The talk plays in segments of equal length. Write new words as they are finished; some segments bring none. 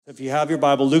If you have your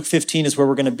Bible, Luke 15 is where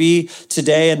we're going to be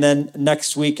today and then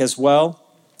next week as well.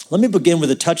 Let me begin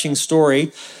with a touching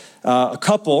story. A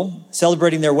couple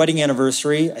celebrating their wedding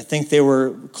anniversary. I think they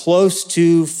were close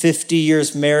to 50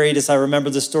 years married, as I remember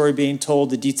the story being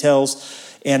told, the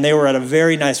details. And they were at a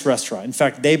very nice restaurant. In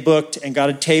fact, they booked and got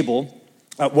a table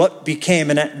at what became,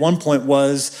 and at one point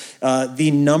was, the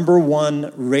number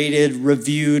one rated,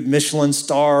 reviewed,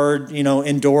 Michelin-starred,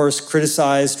 endorsed,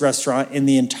 criticized restaurant in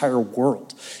the entire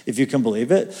world, if you can believe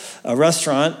it. A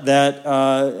restaurant that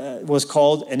was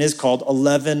called and is called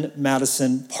 11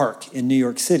 Madison Park in New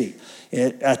York City.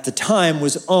 It, at the time,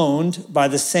 was owned by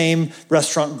the same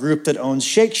restaurant group that owns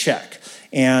Shake Shack.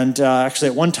 And actually,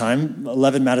 at one time,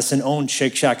 11 Madison owned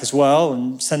Shake Shack as well.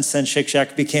 And since then, Shake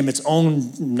Shack became its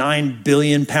own 9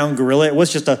 billion pound gorilla. It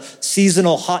was just a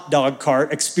seasonal hot dog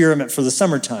cart experiment for the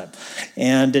summertime.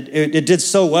 And it did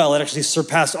so well, it actually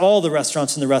surpassed all the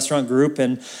restaurants in the restaurant group.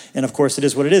 And of course, it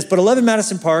is what it is. But 11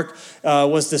 Madison Park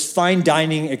was this fine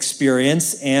dining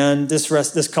experience. And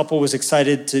this couple was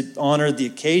excited to honor the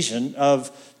occasion of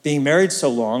being married so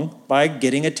long by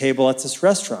getting a table at this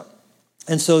restaurant.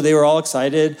 And so they were all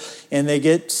excited, and they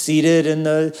get seated, and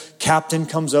the captain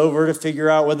comes over to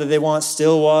figure out whether they want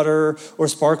still water or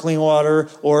sparkling water,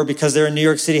 or because they're in New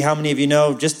York City, how many of you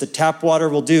know just the tap water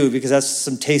will do, because that's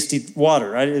some tasty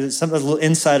water, right? It's a little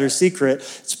insider secret.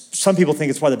 Some people think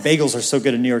it's why the bagels are so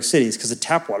good in New York City, is because the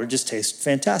tap water just tastes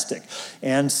fantastic.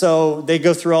 And so they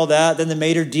go through all that. Then the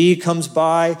maitre d' comes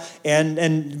by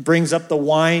and brings up the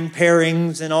wine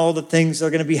pairings and all the things that are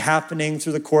going to be happening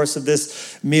through the course of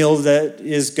this meal that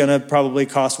is going to probably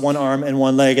cost one arm and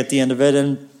one leg at the end of it.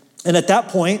 And at that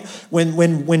point, when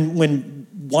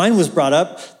wine was brought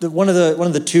up, one of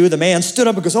the man stood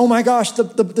up and goes, "Oh my gosh,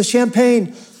 the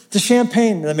champagne." The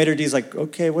champagne. And the maitre d's like,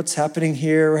 "Okay, what's happening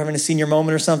here? We're having a senior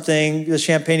moment or something." The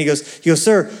champagne, he goes,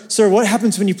 Sir, what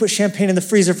happens when you put champagne in the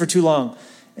freezer for too long?"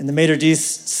 And the maitre d'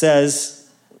 says,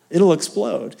 "It'll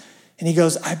explode." And he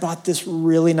goes, "I bought this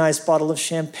really nice bottle of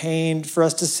champagne for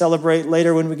us to celebrate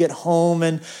later when we get home.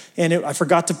 And I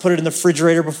forgot to put it in the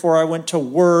refrigerator before I went to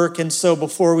work. And so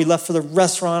before we left for the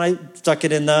restaurant, I stuck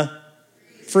it in the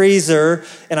freezer,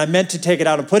 and I meant to take it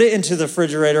out and put it into the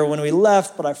refrigerator when we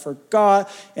left, but I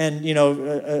forgot." And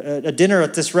a dinner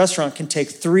at this restaurant can take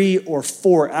 3 or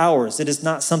 4 hours. It is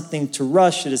not something to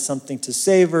rush. It is something to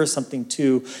savor, something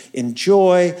to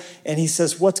enjoy. And he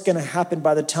says, "What's going to happen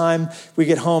by the time we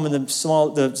get home?" And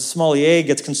the sommelier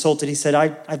gets consulted. He said,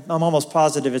 I'm almost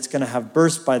positive it's going to have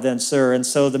burst by then, sir." And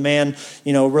so the man,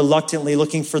 reluctantly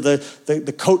looking for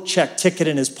the coat check ticket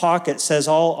in his pocket, says,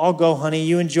 I'll go, honey.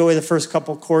 You enjoy the first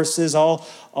couple courses.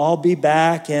 I'll be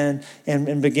back, and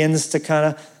begins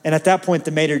to and at that point, the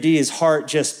maitre d', his heart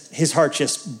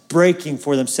just breaking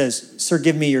for them, says, "Sir,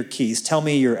 give me your keys. Tell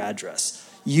me your address.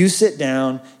 You sit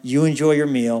down. You enjoy your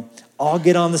meal. I'll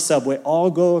get on the subway. I'll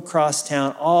go across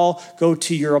town. I'll go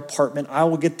to your apartment. I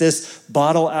will get this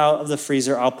bottle out of the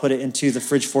freezer. I'll put it into the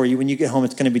fridge for you. When you get home,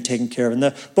 it's going to be taken care of."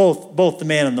 And both the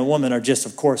man and the woman are just,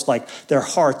 of course, like their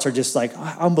hearts are just like,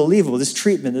 unbelievable. This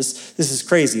treatment, this is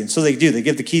crazy. And so they do. They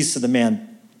give the keys to the man.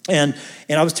 And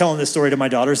I was telling this story to my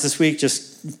daughters this week,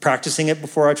 just practicing it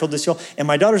before I told this to y'all. And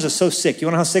my daughters are so sick. You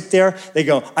want to know how sick they are? They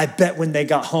go, "I bet when they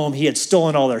got home, he had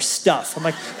stolen all their stuff." I'm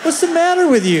like, what's the matter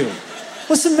with you?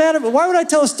 What's the matter? Why would I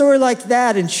tell a story like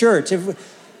that in church?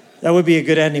 That would be a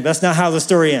good ending, but that's not how the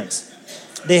story ends.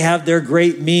 They have their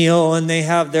great meal, and they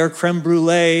have their creme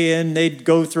brulee, and they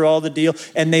go through all the deal,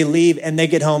 and they leave, and they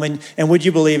get home, and would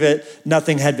you believe it?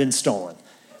 Nothing had been stolen.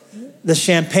 The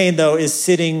champagne, though, is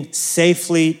sitting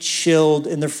safely chilled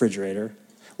in the refrigerator,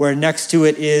 where next to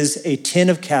it is a tin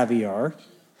of caviar,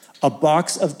 a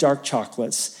box of dark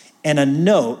chocolates, and a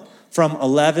note from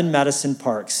 11 Madison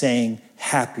Park saying,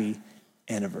 "Happy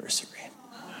anniversary."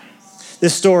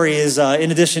 This story is,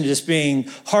 in addition to just being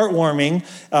heartwarming,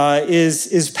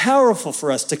 is powerful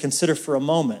for us to consider for a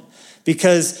moment,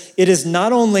 because it is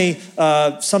not only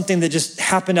something that just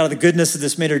happened out of the goodness of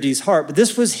this maitre d's heart, but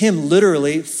this was him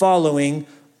literally following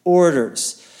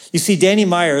orders. You see, Danny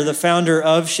Meyer, the founder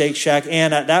of Shake Shack,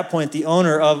 and at that point, the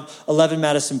owner of 11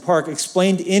 Madison Park,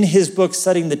 explained in his book,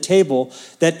 Setting the Table,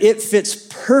 that it fits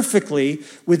perfectly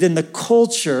within the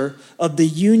culture of the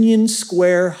Union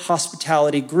Square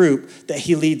hospitality group that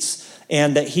he leads,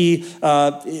 and that he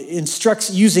instructs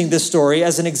using this story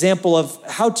as an example of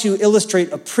how to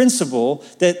illustrate a principle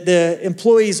that the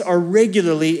employees are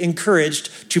regularly encouraged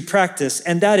to practice,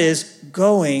 and that is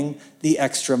going the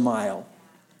extra mile.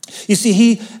 You see,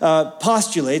 he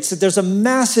postulates that there's a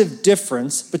massive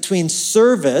difference between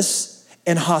service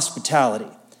and hospitality.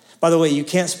 By the way, you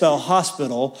can't spell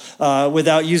hospital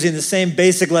without using the same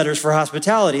basic letters for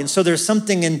hospitality. And so there's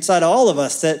something inside all of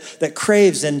us that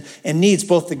craves and needs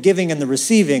both the giving and the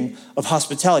receiving of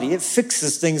hospitality. It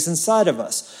fixes things inside of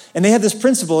us. And they have this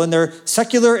principle in their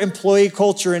secular employee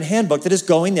culture and handbook that is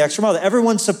going the extra mile. That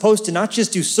everyone's supposed to not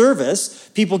just do service,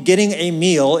 people getting a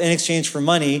meal in exchange for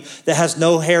money that has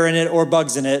no hair in it or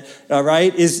bugs in it,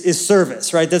 right, is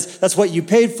service, right? That's what you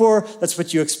paid for. That's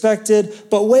what you expected.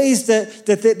 But ways that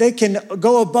they can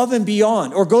go above and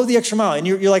beyond or go the extra mile. And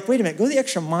you're like, wait a minute, go the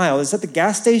extra mile. Is that the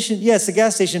gas station? Yeah, it's the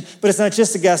gas station, but it's not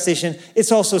just the gas station.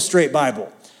 It's also straight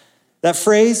Bible. That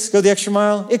phrase, go the extra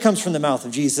mile, it comes from the mouth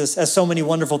of Jesus, as so many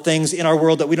wonderful things in our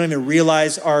world that we don't even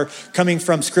realize are coming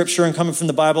from Scripture and coming from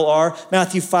the Bible are.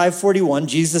 Matthew 5:41,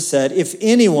 Jesus said, if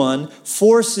anyone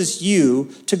forces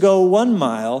you to go 1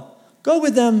 mile, go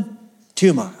with them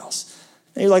 2 miles.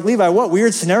 And you're like, Levi, what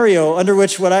weird scenario under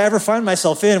which would I ever find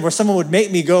myself in where someone would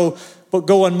make me go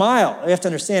 1 mile? You have to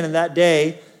understand, in that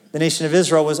day, the nation of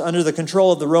Israel was under the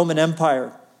control of the Roman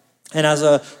Empire. And as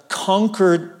a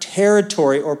conquered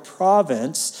territory or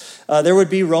province, there would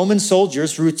be Roman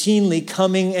soldiers routinely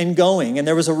coming and going. And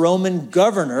there was a Roman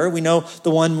governor. We know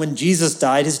the one when Jesus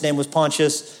died. His name was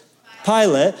Pontius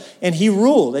Pilate. And he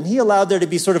ruled. And he allowed there to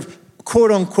be sort of quote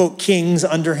unquote kings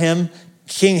under him.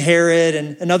 King Herod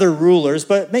and other rulers,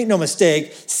 but make no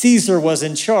mistake, Caesar was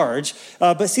in charge.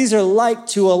 But Caesar liked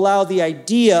to allow the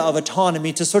idea of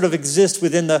autonomy to sort of exist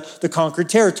within the conquered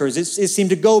territories. It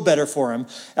seemed to go better for him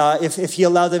if he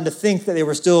allowed them to think that they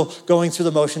were still going through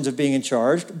the motions of being in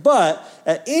charge. But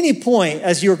at any point,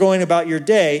 as you were going about your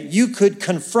day, you could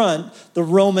confront the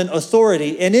Roman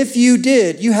authority. And if you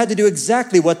did, you had to do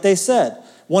exactly what they said.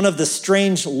 One of the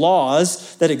strange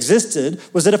laws that existed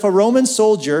was that if a Roman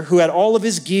soldier who had all of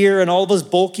his gear and all of his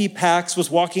bulky packs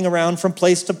was walking around from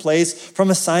place to place,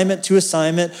 from assignment to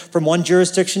assignment, from one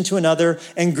jurisdiction to another,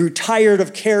 and grew tired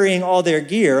of carrying all their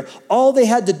gear, all they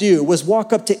had to do was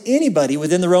walk up to anybody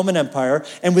within the Roman Empire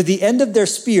and with the end of their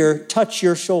spear, touch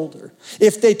your shoulder.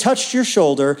 If they touched your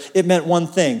shoulder, it meant one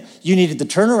thing. You needed to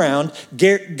turn around,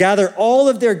 gather all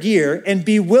of their gear, and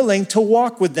be willing to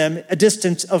walk with them a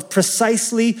distance of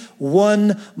precisely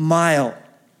 1 mile.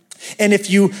 And if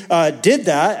you did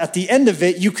that, at the end of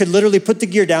it, you could literally put the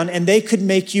gear down and they could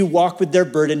make you walk with their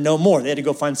burden no more. They had to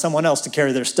go find someone else to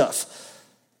carry their stuff.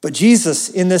 But Jesus,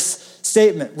 in this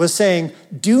statement, was saying,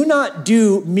 do not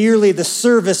do merely the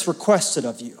service requested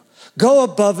of you. Go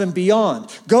above and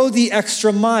beyond. Go the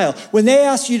extra mile. When they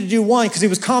asked you to do 1, because it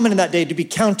was common in that day to be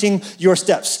counting your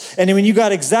steps. And when you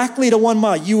got exactly to 1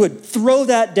 mile, you would throw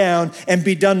that down and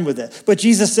be done with it. But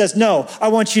Jesus says, no, I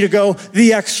want you to go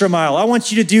the extra mile. I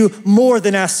want you to do more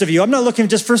than asked of you. I'm not looking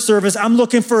just for service. I'm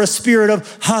looking for a spirit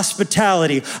of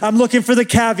hospitality. I'm looking for the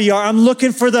caviar. I'm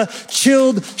looking for the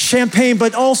chilled champagne,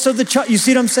 but also you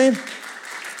see what I'm saying?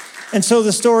 And so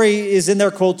the story is in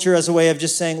their culture as a way of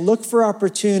just saying, look for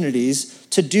opportunities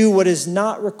to do what is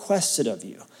not requested of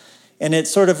you. And it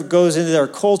sort of goes into their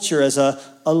culture as a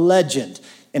legend.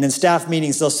 And in staff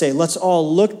meetings, they'll say, let's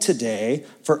all look today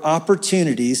for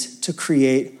opportunities to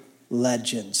create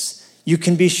legends. You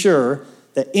can be sure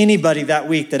that anybody that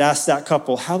week that asked that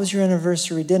couple, how was your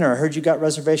anniversary dinner? I heard you got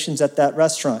reservations at that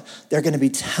restaurant. They're going to be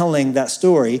telling that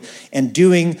story and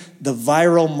doing the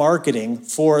viral marketing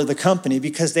for the company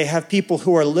because they have people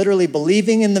who are literally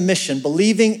believing in the mission,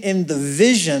 believing in the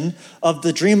vision of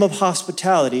the dream of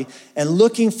hospitality and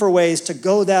looking for ways to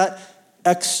go that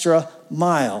extra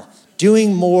mile,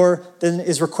 doing more than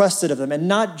is requested of them and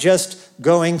not just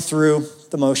going through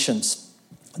the motions.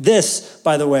 This,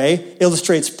 by the way,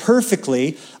 illustrates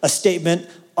perfectly a statement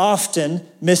often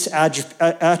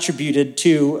misattributed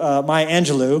to Maya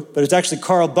Angelou, but it's actually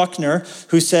Carl Buckner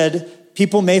who said,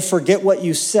 people may forget what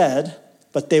you said,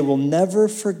 but they will never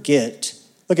forget,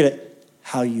 look at it,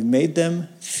 how you made them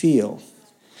feel.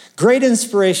 Great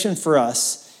inspiration for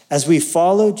us as we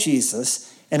follow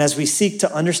Jesus and as we seek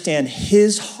to understand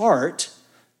his heart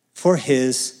for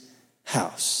his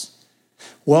house.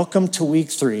 Welcome to week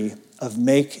 3 of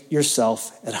Make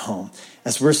Yourself at Home.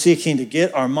 As we're seeking to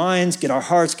get our minds, get our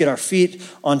hearts, get our feet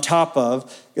on top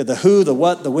of the who, the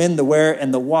what, the when, the where,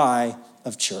 and the why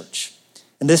of church.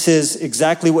 And this is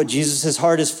exactly what Jesus'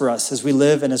 heart is for us as we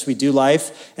live and as we do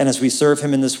life and as we serve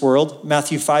him in this world.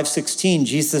 Matthew 5:16,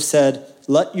 Jesus said,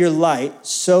 let your light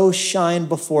so shine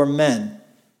before men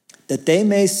that they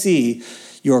may see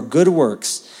your good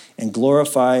works and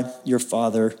glorify your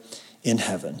Father in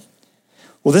heaven.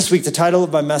 Well, this week, the title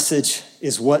of my message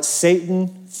is What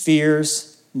Satan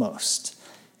Fears Most.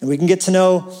 And we can get to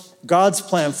know God's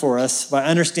plan for us by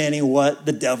understanding what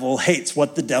the devil hates,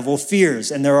 what the devil fears.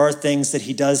 And there are things that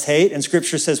he does hate. And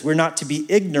Scripture says we're not to be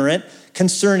ignorant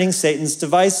concerning Satan's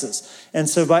devices. And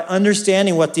so by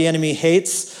understanding what the enemy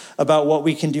hates about what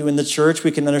we can do in the church, we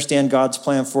can understand God's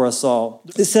plan for us all.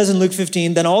 It says in Luke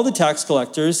 15, then all the tax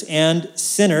collectors and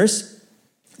sinners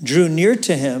drew near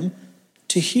to him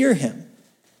to hear him.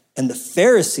 And the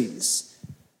Pharisees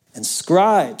and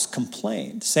scribes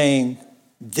complained, saying,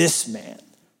 this man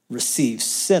receives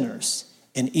sinners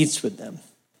and eats with them.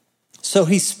 So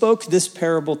he spoke this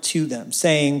parable to them,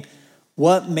 saying,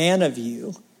 what man of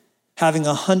you, having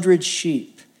 100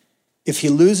 sheep, if he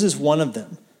loses one of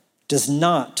them, does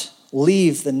not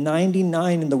leave the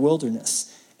 99 in the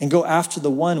wilderness and go after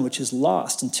the one which is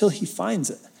lost until he finds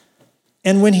it?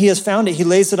 And when he has found it, he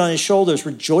lays it on his shoulders,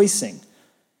 rejoicing.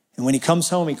 And when he comes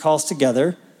home, he calls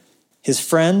together his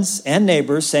friends and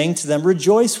neighbors, saying to them,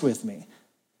 rejoice with me,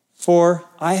 for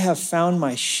I have found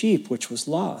my sheep which was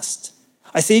lost.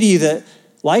 I say to you that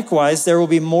likewise, there will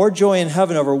be more joy in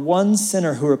heaven over one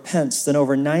sinner who repents than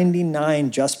over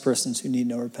 99 just persons who need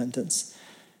no repentance.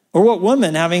 Or what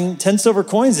woman, having 10 silver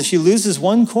coins, if she loses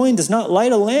one coin, does not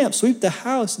light a lamp, sweep the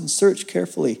house, and search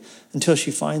carefully until she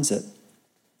finds it?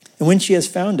 And when she has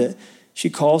found it, she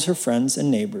calls her friends and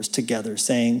neighbors together,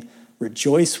 saying,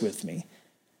 rejoice with me,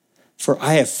 for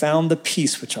I have found the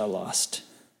piece which I lost.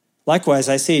 Likewise,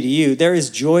 I say to you, there is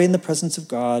joy in the presence of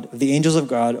God, of the angels of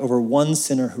God, over one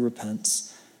sinner who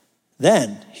repents.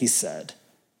 Then, he said,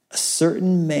 a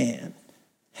certain man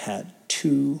had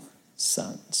 2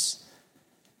 sons.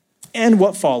 And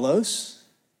what follows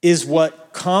is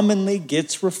what commonly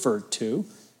gets referred to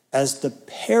as the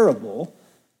parable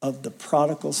of the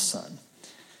prodigal son.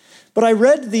 But I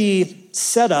read the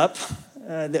setup,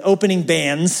 the opening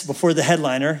bands before the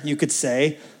headliner, you could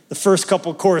say, the first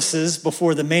couple courses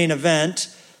before the main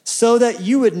event, so that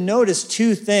you would notice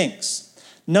 2 things.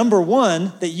 Number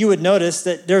one, that you would notice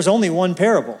that there's only one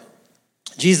parable.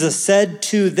 Jesus said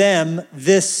to them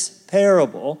this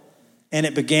parable, and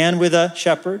it began with a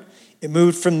shepherd. It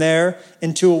moved from there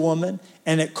into a woman,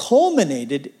 and it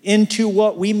culminated into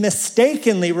what we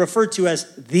mistakenly refer to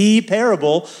as the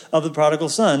parable of the prodigal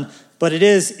son. But it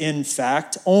is, in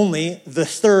fact, only the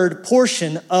third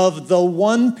portion of the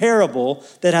one parable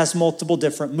that has multiple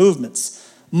different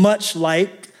movements. Much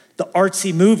like the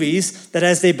artsy movies that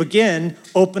as they begin,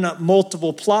 open up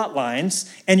multiple plot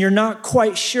lines, and you're not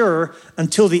quite sure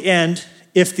until the end,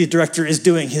 if the director is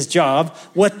doing his job,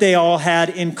 what they all had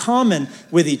in common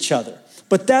with each other.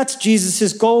 But that's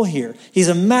Jesus' goal here. He's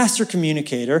a master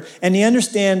communicator, and he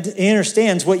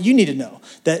understands what you need to know,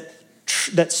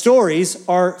 that stories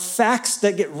are facts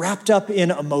that get wrapped up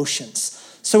in emotions.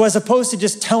 So as opposed to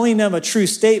just telling them a true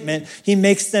statement, he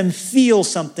makes them feel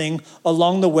something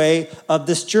along the way of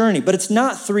this journey. But it's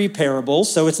not 3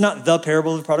 parables, so it's not the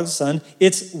parable of the prodigal son.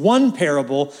 It's one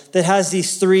parable that has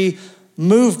these 3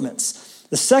 movements.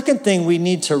 The second thing we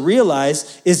need to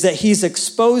realize is that he's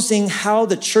exposing how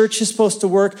the church is supposed to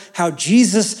work, how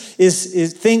Jesus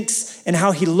thinks, and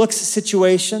how he looks at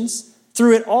situations.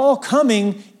 Through it all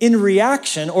coming in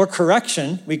reaction or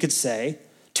correction, we could say,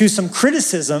 to some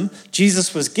criticism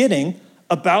Jesus was getting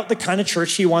about the kind of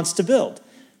church he wants to build,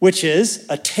 which is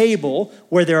a table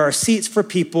where there are seats for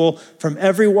people from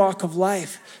every walk of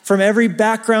life, from every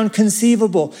background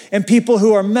conceivable, and people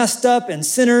who are messed up and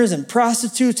sinners and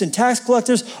prostitutes and tax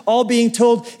collectors, all being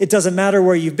told, it doesn't matter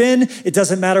where you've been, it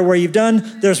doesn't matter where you've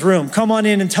done, there's room. Come on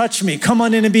in and touch me. Come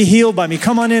on in and be healed by me.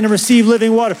 Come on in and receive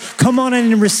living water. Come on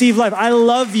in and receive life. I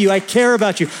love you. I care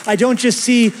about you. I don't just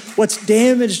see what's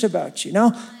damaged about you.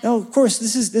 Now, of course,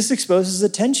 this exposes a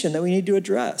tension that we need to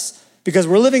address, because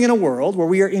we're living in a world where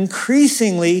we are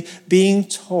increasingly being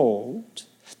told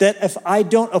that if I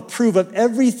don't approve of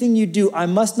everything you do, I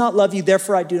must not love you,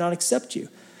 therefore I do not accept you.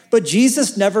 But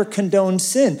Jesus never condoned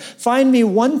sin. Find me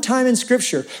one time in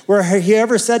Scripture where he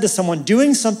ever said to someone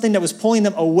doing something that was pulling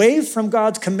them away from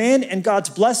God's command and God's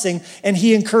blessing, and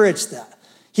he encouraged that.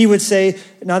 He would say,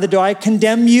 neither do I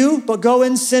condemn you, but go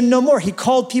and sin no more. He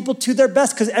called people to their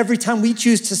best, because every time we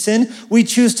choose to sin, we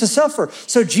choose to suffer.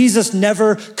 So Jesus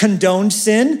never condoned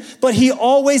sin, but he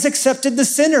always accepted the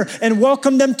sinner and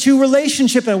welcomed them to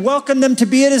relationship and welcomed them to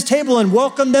be at his table and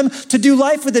welcomed them to do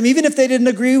life with him, even if they didn't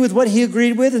agree with what he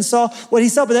agreed with and saw what he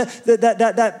saw. But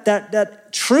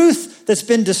that truth that's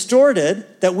been distorted,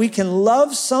 that we can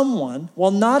love someone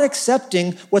while not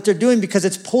accepting what they're doing because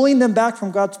it's pulling them back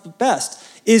from God's best,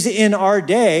 is in our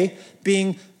day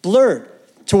being blurred.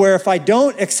 to where if I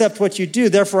don't accept what you do,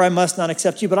 therefore I must not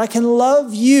accept you. But I can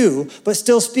love you, but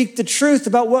still speak the truth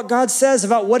about what God says,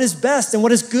 about what is best and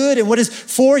what is good and what is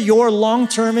for your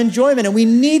long-term enjoyment. And we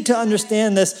need to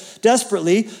understand this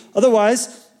desperately.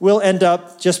 Otherwise, we'll end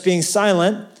up just being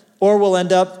silent, or we'll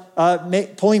end up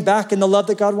pulling back in the love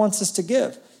that God wants us to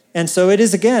give. And so it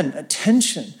is, again, a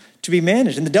tension to be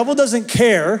managed. And the devil doesn't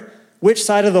care which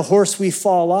side of the horse we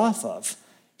fall off of.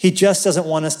 He just doesn't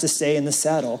want us to stay in the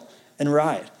saddle and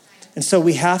ride. And so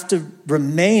we have to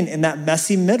remain in that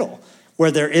messy middle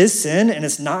where there is sin and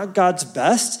it's not God's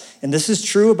best. And this is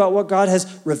true about what God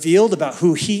has revealed about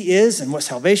who he is and what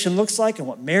salvation looks like and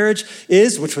what marriage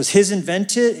is, which was his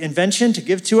invention to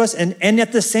give to us. And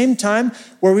at the same time,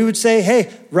 where we would say,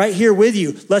 hey, right here with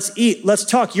you, let's eat, let's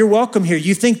talk. You're welcome here.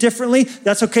 You think differently?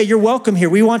 That's okay. You're welcome here.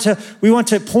 We want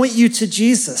to point you to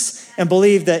Jesus and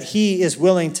believe that he is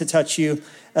willing to touch you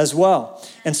as well.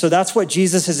 And so that's what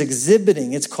Jesus is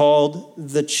exhibiting. It's called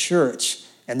the church.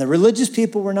 And the religious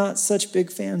people were not such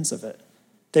big fans of it.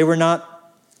 They were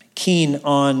not keen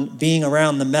on being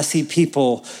around the messy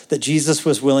people that Jesus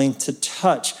was willing to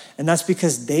touch. And that's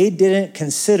because they didn't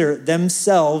consider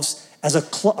themselves as a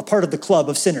part of the club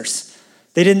of sinners.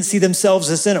 They didn't see themselves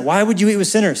as sinners. Why would you eat with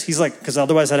sinners? He's like, because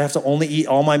otherwise I'd have to only eat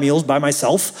all my meals by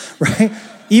myself, right?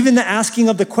 Even the asking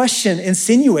of the question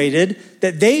insinuated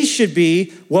that they should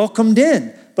be welcomed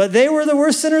in, but they were the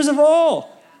worst sinners of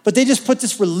all. But they just put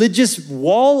this religious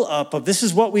wall up of this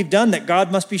is what we've done that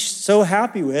God must be so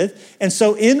happy with. And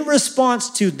so in response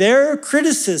to their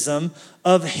criticism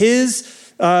of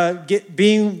his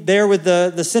being there with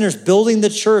the sinners, building the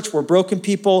church where broken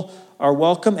people are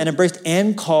welcome and embraced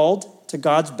and called to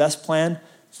God's best plan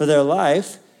for their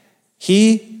life,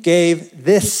 he gave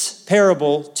this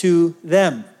parable to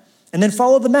them. And then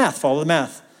follow the math.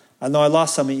 I know I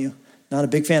lost some of you. Not a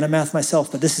big fan of math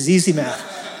myself, but this is easy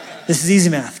math. This is easy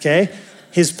math, okay?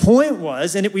 His point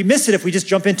was, and we miss it if we just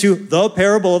jump into the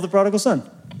parable of the prodigal son.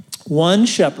 One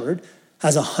shepherd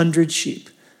has 100 sheep.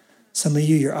 Some of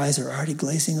you, your eyes are already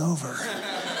glazing over.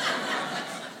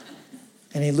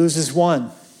 And he loses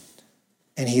one.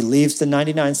 And he leaves the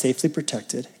 99 safely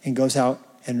protected and goes out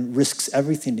and risks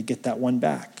everything to get that one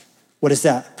back. What is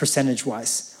that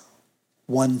percentage-wise?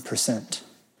 1%.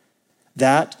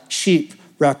 That sheep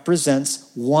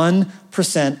represents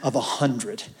 1% of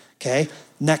 100, okay?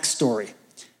 Next story.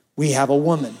 We have a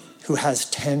woman who has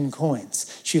 10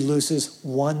 coins. She loses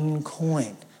 1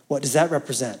 coin. What does that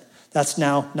represent? That's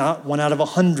now not 1 out of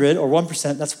 100 or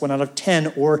 1%, that's 1 out of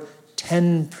 10 or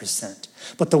 10%.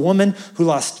 But the woman who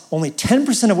lost only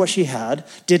 10% of what she had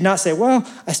did not say, well,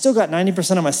 I still got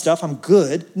 90% of my stuff, I'm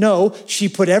good. No, she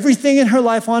put everything in her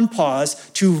life on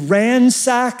pause to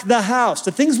ransack the house.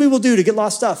 The things we will do to get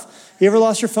lost stuff. You ever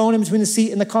lost your phone in between the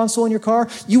seat and the console in your car?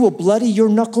 You will bloody your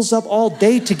knuckles up all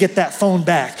day to get that phone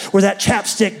back or that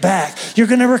chapstick back. You're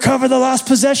going to recover the lost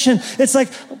possession. It's like,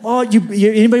 oh,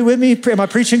 anybody with me? Am I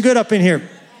preaching good up in here?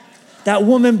 That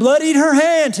woman bloodied her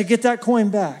hand to get that coin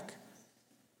back.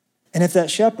 And if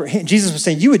that shepherd, Jesus was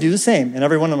saying, you would do the same. And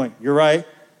everyone, I'm like, you're right.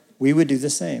 We would do the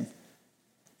same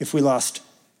if we lost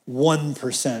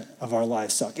 1% of our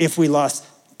livestock, if we lost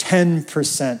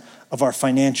 10% of our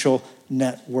financial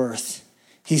net worth.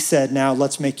 He said, now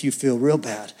let's make you feel real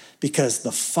bad because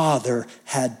the father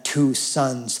had 2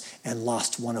 sons and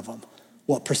lost one of them.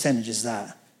 What percentage is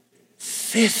that?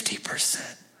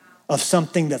 50% of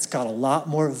something that's got a lot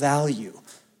more value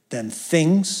than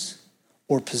things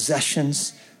or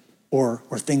possessions or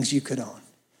things you could own.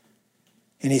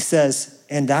 And he says,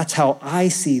 and that's how I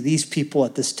see these people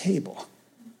at this table.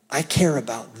 I care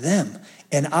about them.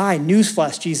 And I,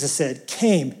 newsflash, Jesus said,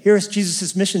 came, here's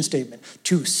Jesus' mission statement,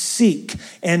 to seek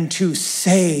and to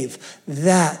save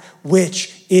that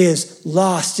which is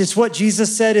lost. It's what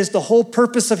Jesus said is the whole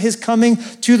purpose of his coming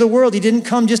to the world. He didn't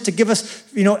come just to give us,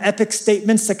 epic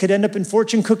statements that could end up in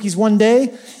fortune cookies one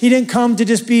day. He didn't come to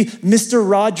just be Mr.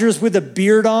 Rogers with a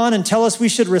beard on and tell us we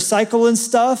should recycle and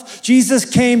stuff. Jesus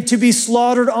came to be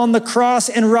slaughtered on the cross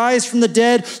and rise from the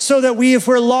dead so that we, if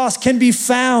we're lost, can be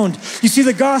found. You see,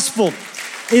 the gospel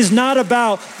is not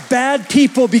about bad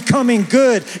people becoming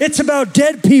good. It's about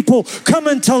dead people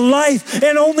coming to life.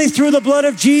 And only through the blood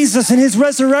of Jesus and his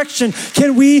resurrection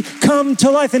can we come to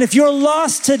life. And if you're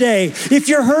lost today, if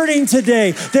you're hurting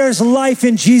today, there's life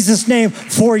in Jesus' name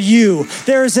for you.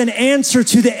 There's an answer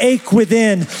to the ache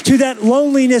within, to that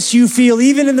loneliness you feel,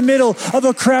 even in the middle of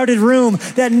a crowded room,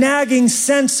 that nagging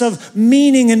sense of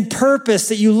meaning and purpose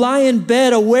that you lie in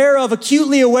bed aware of,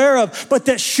 acutely aware of, but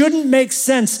that shouldn't make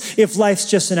sense if life's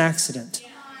just an accident.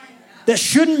 That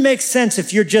shouldn't make sense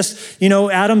if you're just,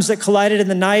 atoms that collided in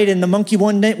the night and the monkey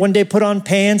one day put on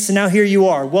pants and now here you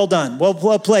are. Well done.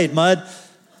 Well played, Mud.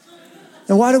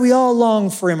 And why do we all long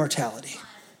for immortality?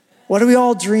 Why do we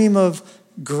all dream of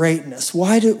greatness?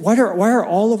 Why are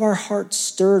all of our hearts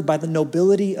stirred by the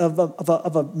nobility of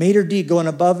a maitre d' going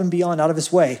above and beyond out of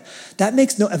his way? That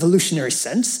makes no evolutionary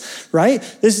sense, right?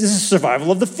 This is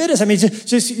survival of the fittest. I mean,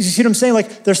 just you see what I'm saying?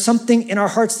 Like there's something in our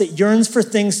hearts that yearns for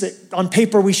things that on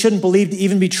paper we shouldn't believe to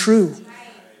even be true.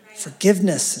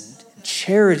 Forgiveness and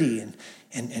charity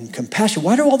and compassion.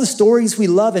 Why do all the stories we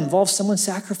love involve someone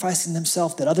sacrificing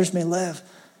themselves that others may live?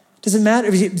 Doesn't matter.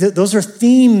 Those are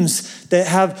themes that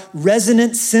have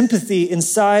resonant sympathy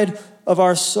inside of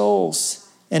our souls.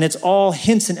 And it's all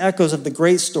hints and echoes of the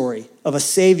great story of a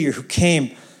Savior who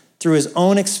came through his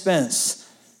own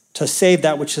expense to save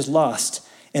that which is lost.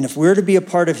 And if we're to be a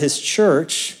part of his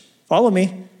church, follow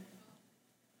me,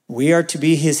 we are to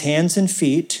be his hands and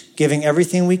feet, giving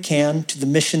everything we can to the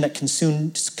mission that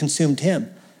consumed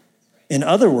him. In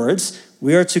other words,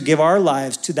 we are to give our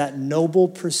lives to that noble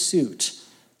pursuit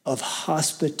of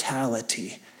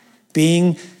hospitality,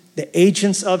 being the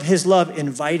agents of his love,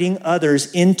 inviting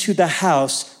others into the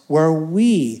house where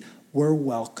we were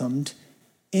welcomed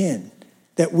in.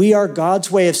 That we are God's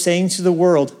way of saying to the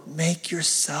world, make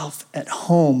yourself at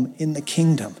home in the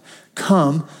kingdom.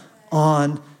 Come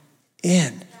on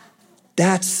in.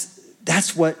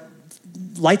 That's what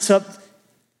lights up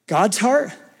God's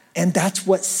heart, and that's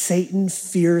what Satan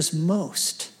fears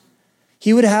most.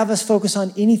 He would have us focus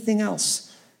on anything else.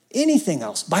 Anything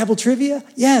else? Bible trivia?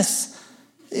 Yes.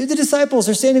 The disciples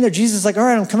are standing there. Jesus is like, all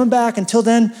right, I'm coming back. Until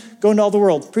then, go into all the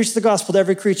world. Preach the gospel to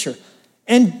every creature.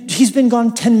 And he's been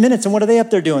gone 10 minutes. And what are they up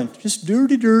there doing? Just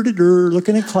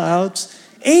looking at clouds.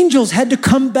 Angels had to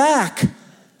come back.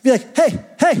 Be like, hey,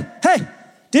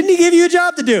 didn't he give you a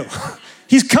job to do?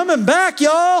 He's coming back,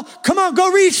 y'all. Come on,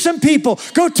 go reach some people.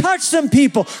 Go touch some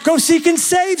people. Go seek and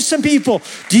save some people.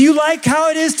 Do you like how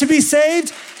it is to be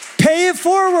saved? Pay it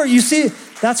forward. You see,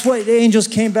 that's what the angels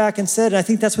came back and said. And I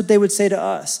think that's what they would say to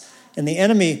us. And the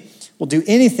enemy will do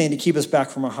anything to keep us back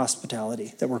from our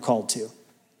hospitality that we're called to,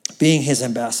 being his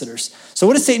ambassadors. So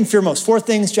what does Satan fear most? 4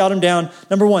 things, jot them down.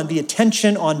 Number 1, the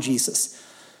attention on Jesus.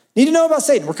 Need to know about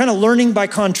Satan. We're kind of learning by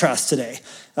contrast today.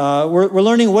 We're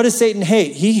learning, what does Satan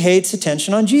hate? He hates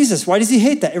attention on Jesus. Why does he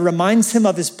hate that? It reminds him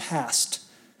of his past.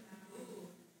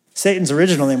 Satan's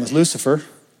original name was Lucifer.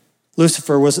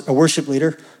 Lucifer was a worship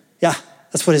leader. Yeah,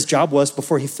 that's what his job was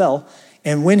before he fell.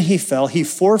 And when he fell, he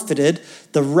forfeited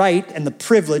the right and the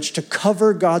privilege to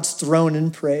cover God's throne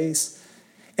in praise.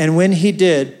 And when he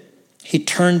did, he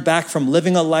turned back from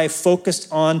living a life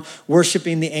focused on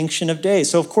worshiping the Ancient of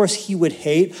Days. So of course he would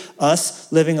hate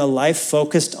us living a life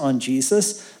focused on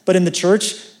Jesus. But in the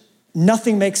church,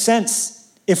 nothing makes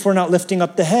sense if we're not lifting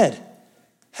up the head.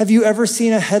 Have you ever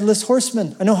seen a headless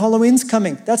horseman? I know Halloween's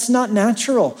coming. That's not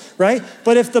natural, right?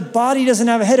 But if the body doesn't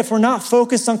have a head, if we're not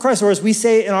focused on Christ, or as we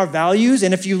say in our values,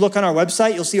 and if you look on our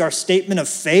website, you'll see our statement of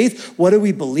faith. What do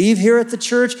we believe here at the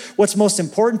church? What's most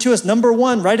important to us? Number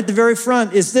 1, right at the very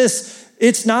front, is this: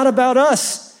 it's not about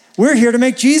us. We're here to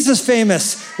make Jesus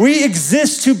famous. We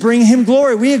exist to bring him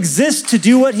glory. We exist to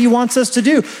do what he wants us to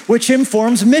do, which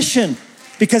informs mission.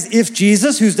 Because if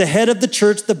Jesus, who's the head of the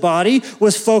church, the body,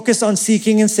 was focused on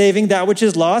seeking and saving that which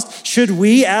is lost, should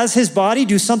we as his body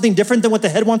do something different than what the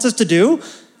head wants us to do?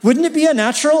 Wouldn't it be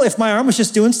unnatural if my arm was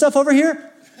just doing stuff over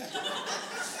here?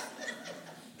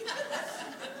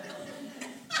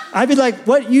 I'd be like,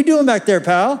 what you doing back there,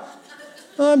 pal?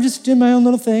 Oh, I'm just doing my own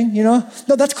little thing, No,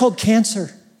 that's called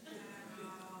cancer.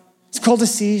 It's called a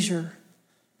seizure.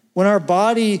 When our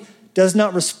body does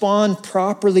not respond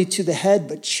properly to the head,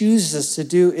 but chooses to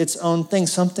do its own thing,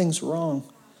 something's wrong.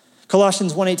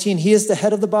 Colossians 1:18, he is the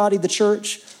head of the body, the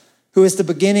church, who is the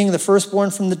beginning, the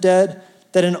firstborn from the dead,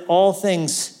 that in all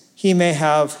things he may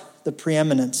have the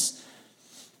preeminence.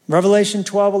 Revelation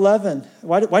 12:11,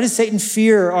 why does Satan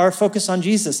fear our focus on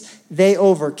Jesus? They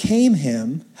overcame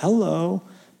him,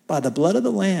 by the blood of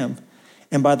the Lamb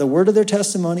and by the word of their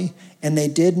testimony, and they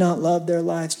did not love their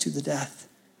lives to the death.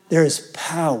 There is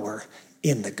power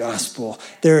in the gospel.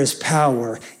 There is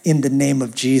power in the name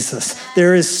of Jesus.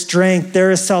 There is strength. There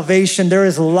is salvation. There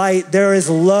is light. There is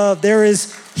love. There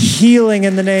is healing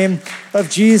in the name of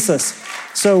Jesus.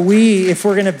 So if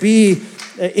we're going to be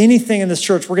anything in this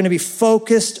church, we're going to be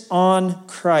focused on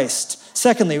Christ.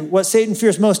 Secondly, what Satan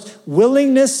fears most,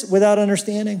 willingness without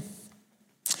understanding.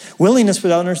 Willingness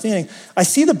without understanding. I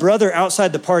see the brother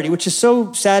outside the party, which is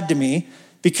so sad to me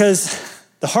because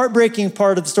The heartbreaking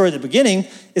part of the story at the beginning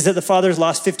is that the father's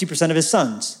lost 50% of his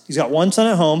sons. He's got one son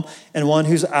at home and one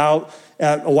who's out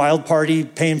at a wild party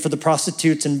paying for the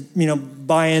prostitutes and,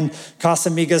 buying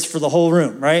Casamigas for the whole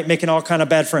room, right? Making all kind of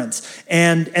bad friends.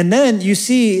 And then you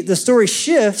see the story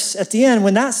shifts at the end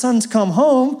when that son's come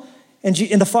home and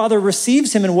the father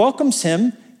receives him and welcomes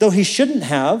him, though he shouldn't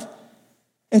have,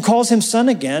 and calls him son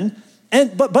again.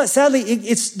 But sadly,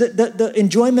 it's the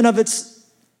enjoyment of it's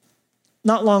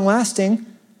not long lasting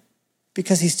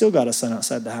because he's still got a son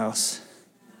outside the house.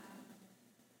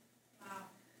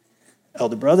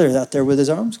 Elder brother out there with his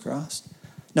arms crossed.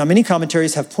 Now, many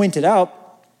commentaries have pointed out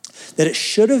that it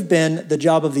should have been the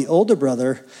job of the older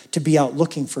brother to be out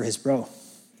looking for his bro.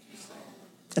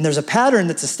 And there's a pattern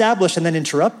that's established and then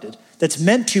interrupted that's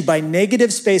meant to, by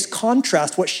negative space,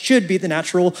 contrast what should be the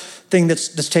natural thing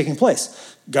that's taking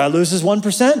place. Guy loses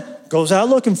 1%, goes out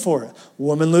looking for it.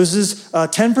 Woman loses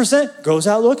 10%, goes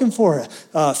out looking for it.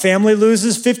 Family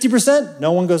loses 50%,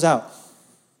 no one goes out.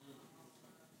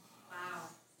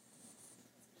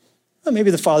 Well,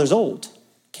 maybe the father's old,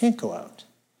 can't go out.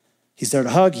 He's there to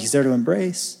hug, he's there to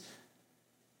embrace.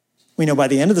 We know by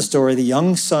the end of the story, the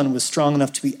young son was strong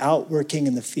enough to be out working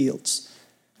in the fields,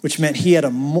 which meant he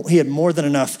had more than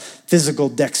enough physical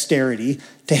dexterity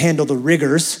to handle the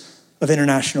rigors of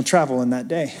international travel in that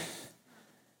day.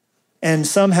 And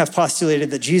some have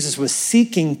postulated that Jesus was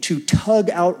seeking to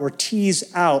tug out or tease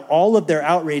out all of their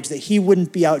outrage that he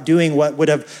wouldn't be out doing what would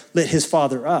have lit his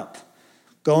father up.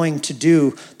 Going to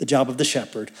do the job of the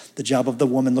shepherd, the job of the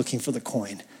woman looking for the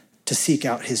coin, to seek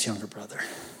out his younger brother.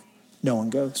 No one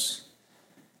goes.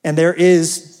 And there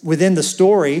is, within the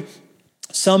story,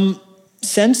 some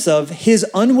sense of his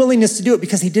unwillingness to do it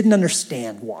because he didn't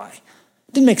understand why.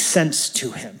 It didn't make sense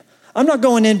to him. I'm not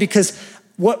going in because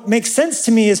what makes sense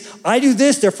to me is I do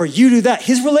this, therefore you do that.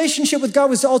 His relationship with God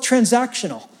was all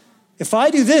transactional. If I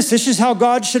do this is how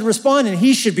God should respond, and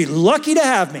he should be lucky to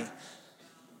have me.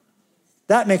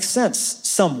 That makes sense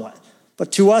somewhat.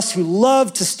 But to us who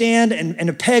love to stand and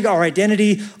to peg our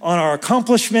identity on our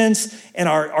accomplishments, and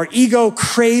our ego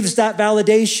craves that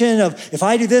validation of, if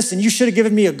I do this, and you should have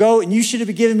given me a go, and you should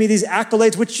have given me these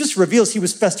accolades, which just reveals he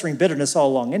was festering bitterness all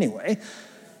along anyway.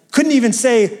 Couldn't even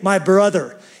say, my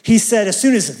brother. He said, as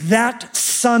soon as that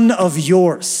son of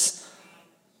yours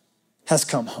has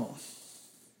come home.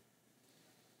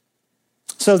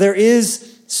 So there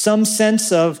is some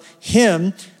sense of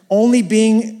him only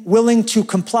being willing to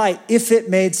comply if it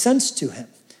made sense to him.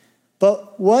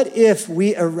 But what if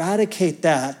we eradicate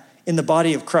that in the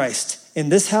body of Christ, in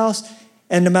this house,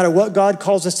 and no matter what God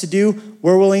calls us to do,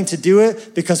 we're willing to do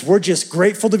it because we're just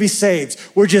grateful to be saved.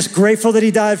 We're just grateful that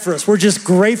he died for us. We're just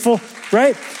grateful,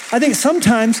 right? I think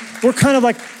sometimes we're kind of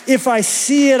like, if I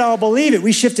see it, I'll believe it.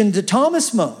 We shift into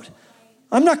Thomas mode.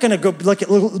 I'm not gonna go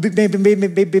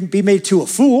be made to a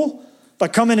fool by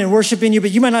coming and worshiping you,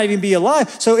 but you might not even be alive.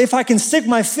 So if I can stick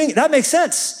my finger, that makes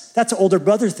sense. That's older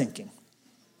brother thinking.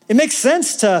 It makes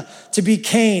sense to be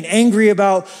Cain, angry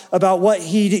about what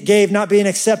he gave not being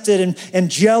accepted, and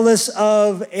jealous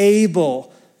of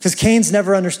Abel, because Cain's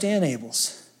never understand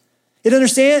Abel's.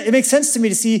 It makes sense to me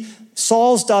to see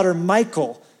Saul's daughter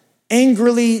Michal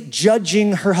angrily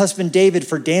judging her husband David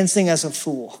for dancing as a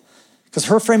fool, because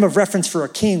her frame of reference for a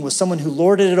king was someone who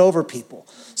lorded it over people,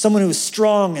 someone who was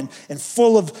strong and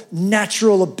full of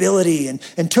natural ability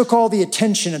and took all the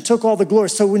attention and took all the glory.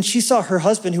 So when she saw her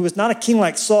husband, who was not a king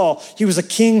like Saul, he was a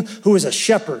king who was a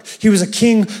shepherd. He was a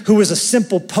king who was a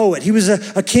simple poet. He was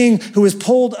a king who was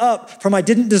pulled up from, I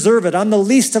didn't deserve it, I'm the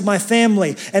least of my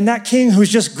family. And that king who's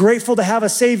just grateful to have a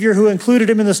savior who included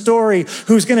him in the story,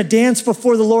 who's gonna dance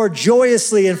before the Lord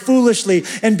joyously and foolishly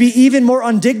and be even more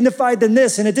undignified than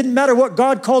this. And it didn't matter what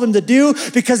God called him to do,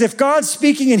 because if God's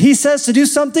speaking and he says to do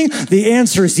something, the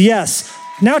answer is yes.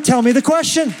 Now tell me the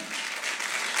question.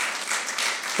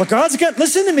 But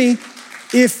listen to me.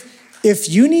 If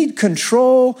you need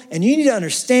control and you need to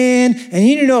understand and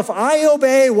you need to know, if I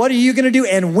obey, what are you going to do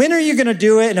and when are you going to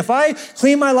do it? And if I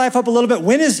clean my life up a little bit,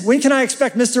 when can I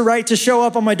expect Mr. Right to show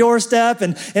up on my doorstep?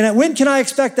 And when can I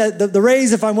expect that the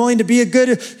raise if I'm willing to be a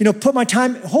good, put my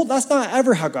time? That's not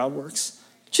ever how God works.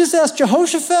 Just ask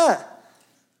Jehoshaphat.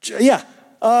 Yeah.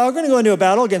 We're going to go into a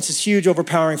battle against this huge,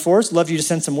 overpowering force. Love you to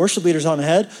send some worship leaders on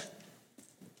ahead.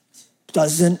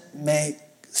 Doesn't make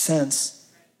sense.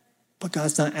 But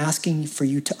God's not asking for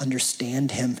you to understand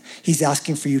him. He's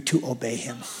asking for you to obey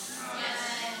him.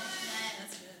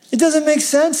 It doesn't make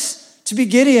sense to be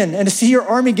Gideon and to see your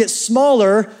army get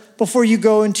smaller before you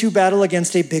go into battle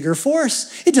against a bigger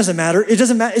force. It doesn't matter. It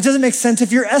doesn't make sense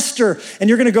if you're Esther and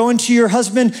you're going to go into your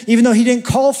husband even though he didn't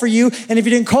call for you. And if he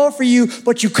didn't call for you,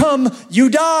 but you come, you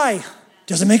die.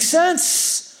 Doesn't make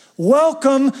sense.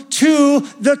 Welcome to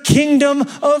the kingdom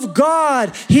of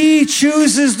God. He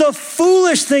chooses the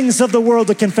foolish things of the world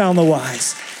to confound the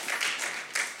wise.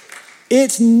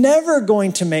 It's never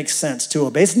going to make sense to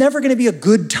obey. It's never going to be a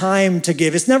good time to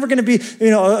give. It's never going to be,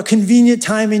 a convenient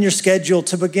time in your schedule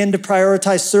to begin to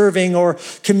prioritize serving or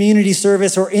community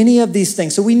service or any of these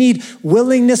things. So we need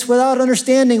willingness without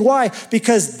understanding. Why?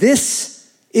 Because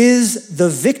this is the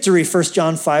victory, 1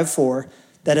 John 5:4,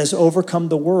 that has overcome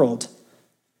the world.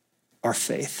 Our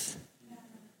faith.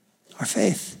 Our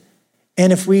faith.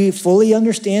 And if we fully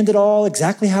understand it all,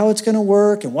 exactly how it's going to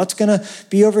work and what's going to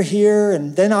be over here,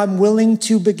 and then I'm willing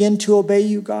to begin to obey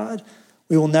you, God,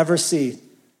 we will never see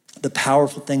the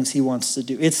powerful things he wants to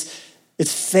do. It's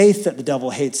faith that the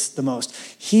devil hates the most.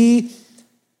 He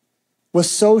was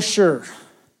so sure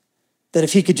that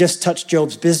if he could just touch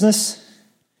Job's business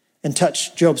and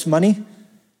touch Job's money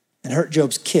and hurt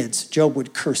Job's kids, Job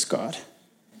would curse God,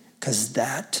 because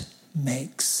that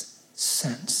makes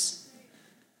sense.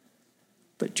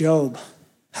 But Job,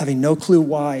 having no clue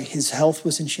why, his health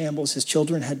was in shambles, his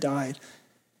children had died,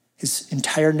 his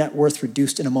entire net worth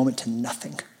reduced in a moment to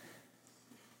nothing,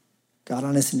 got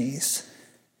on his knees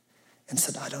and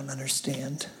said, I don't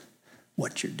understand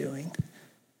what you're doing,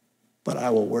 but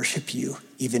I will worship you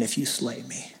even if you slay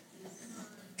me.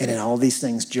 And in all these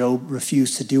things, Job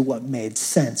refused to do what made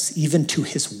sense, even to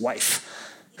his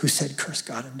wife, who said, curse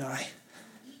God and die.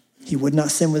 He would not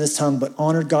sin with his tongue, but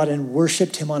honored God and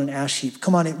worshiped him on an ash heap.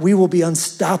 Come on, we will be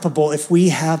unstoppable if we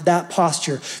have that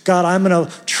posture. God, I'm going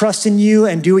to trust in you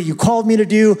and do what you called me to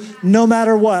do no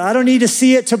matter what. I don't need to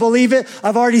see it to believe it.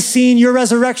 I've already seen your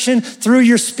resurrection through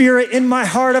your spirit in my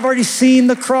heart. I've already seen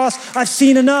the cross. I've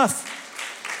seen enough.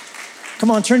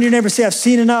 Come on, turn to your neighbor and say, I've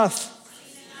seen enough.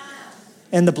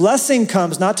 And the blessing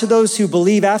comes not to those who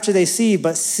believe after they see,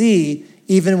 but see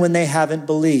even when they haven't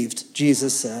believed,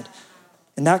 Jesus said.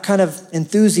 And that kind of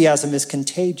enthusiasm is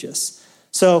contagious.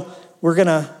 So we're going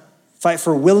to fight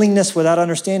for willingness without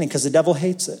understanding, because the devil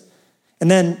hates it.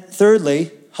 And then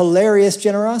thirdly, hilarious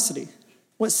generosity.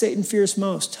 What Satan fears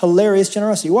most? Hilarious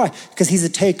generosity. Why? Because he's a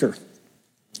taker.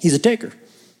 He's a taker.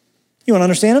 You want to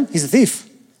understand him? He's a thief.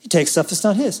 He takes stuff that's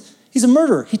not his. He's a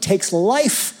murderer. He takes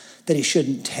life that he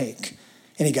shouldn't take.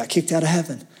 And he got kicked out of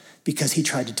heaven because he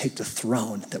tried to take the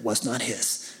throne that was not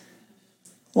his.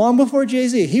 Long before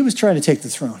Jay-Z, he was trying to take the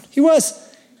throne. He was.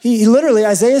 He literally,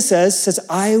 Isaiah says,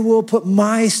 I will put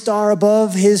my star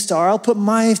above his star. I'll put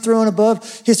my throne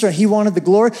above his throne. He wanted the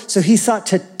glory, so he sought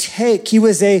to take. He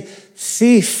was a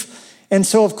thief. And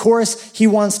so, of course, he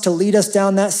wants to lead us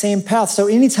down that same path. So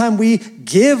anytime we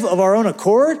give of our own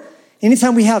accord,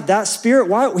 anytime we have that spirit,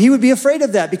 why? He would be afraid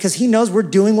of that, because he knows we're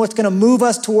doing what's going to move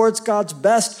us towards God's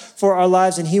best for our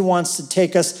lives, and he wants to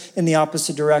take us in the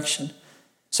opposite direction.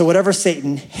 So whatever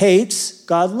Satan hates,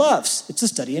 God loves. It's a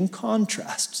study in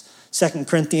contrasts. 2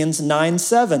 Corinthians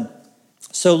 9:7.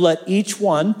 So let each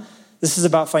one, this is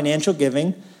about financial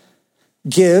giving,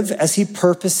 give as he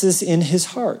purposes in his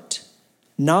heart,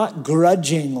 not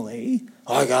grudgingly,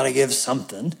 I got to give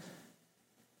something,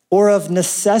 or of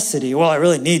necessity. Well, I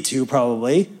really need to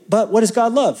probably. But what does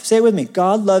God love? Say it with me.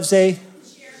 God loves a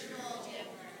cheerful.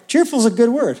 Cheerful is a good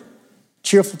word.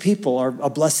 Cheerful people are a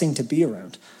blessing to be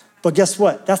around. But guess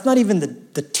what? That's not even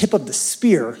the tip of the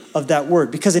spear of that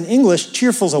word, because in English,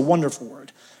 cheerful is a wonderful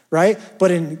word, right? But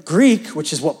in Greek,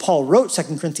 which is what Paul wrote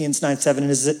 2 Corinthians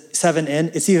 9:7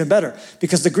 in, it's even better,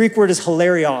 because the Greek word is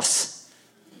hilarios.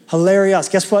 Hilarios.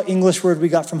 Guess what English word we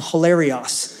got from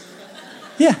hilarios?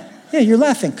 Yeah, you're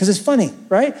laughing because it's funny,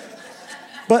 right?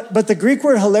 But the Greek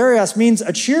word hilarios means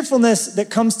a cheerfulness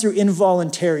that comes through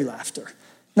involuntary laughter,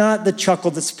 not the chuckle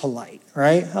that's polite,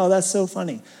 right? Oh, that's so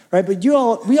funny, right? But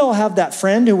we all have that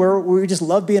friend where we just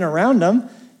love being around them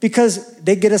because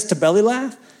they get us to belly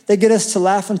laugh. They get us to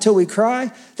laugh until we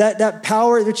cry. That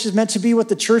power, which is meant to be what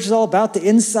the church is all about, the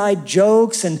inside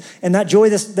jokes and that joy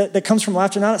that comes from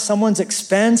laughter, not at someone's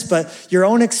expense, but your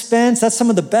own expense. That's some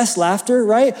of the best laughter,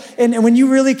 right? And when you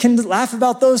really can laugh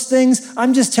about those things,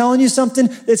 I'm just telling you something,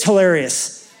 it's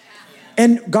hilarious.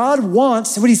 And God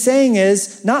wants, what he's saying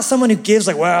is, not someone who gives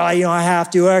like, well, I have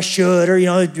to, or I should, or,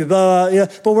 blah,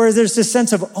 but where there's this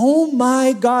sense of, oh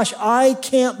my gosh, I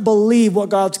can't believe what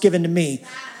God's given to me.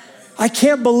 I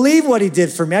can't believe what he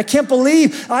did for me. I can't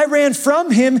believe I ran from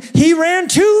him. He ran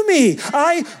to me.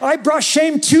 I brought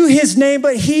shame to his name,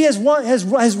 but he has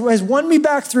won me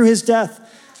back through his death.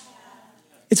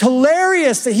 It's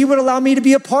hilarious that he would allow me to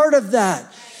be a part of that.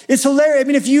 It's hilarious. I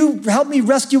mean, if you helped me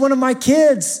rescue one of my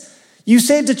kids, you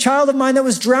saved a child of mine that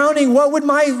was drowning, what would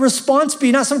my response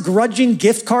be? Not some grudging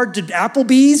gift card to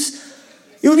Applebee's.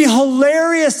 It would be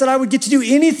hilarious that I would get to do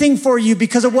anything for you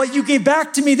because of what you gave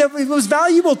back to me that was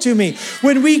valuable to me.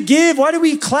 When we give, why do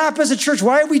we clap as a church?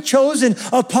 Why have we chosen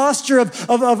a posture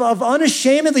of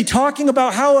unashamedly talking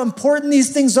about how important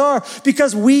these things are?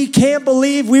 Because we can't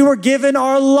believe we were given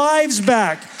our lives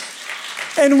back.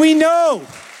 And we know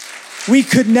we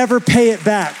could never pay it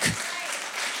back,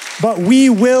 but we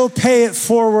will pay it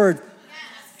forward.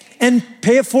 And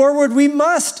pay it forward we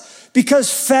must.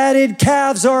 Because fatted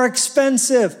calves are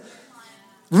expensive.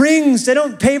 Rings, they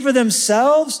don't pay for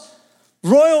themselves.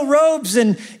 Royal robes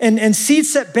and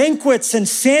seats at banquets and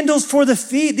sandals for the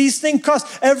feet. These things cost.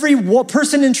 Every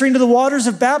person entering into the waters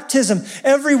of baptism,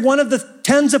 every one of the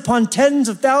tens upon tens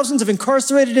of thousands of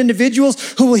incarcerated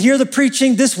individuals who will hear the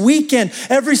preaching this weekend,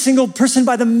 every single person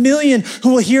by the million who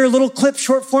will hear a little clip,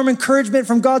 short form encouragement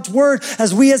from God's word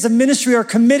as we as a ministry are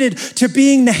committed to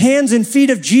being the hands and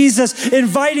feet of Jesus,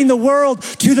 inviting the world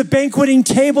to the banqueting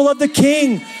table of the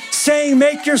King, saying,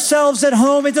 make yourselves at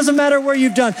home. It doesn't matter where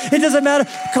you've done. It doesn't matter.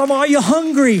 Come on, are you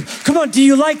hungry? Come on, do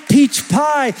you like peach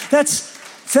pie? That's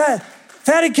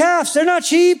fatted calves. They're not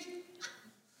cheap.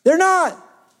 They're not.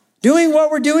 Doing what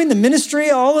we're doing, the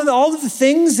ministry, all of the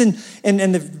things and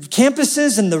the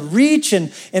campuses and the reach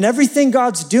and everything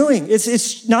God's doing.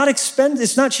 It's not expensive.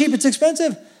 It's not cheap. It's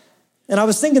expensive. And I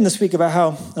was thinking this week about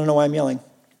how, I don't know why I'm yelling.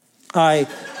 It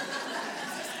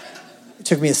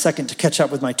took me a second to catch up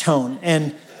with my tone.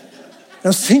 And I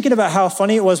was thinking about how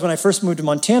funny it was when I first moved to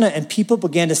Montana and people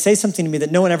began to say something to me that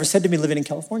no one ever said to me living in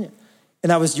California. And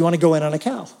that was, do you want to go in on a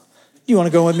cow? Do you want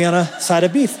to go with me on a side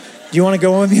of beef? Do you want to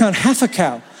go with me on half a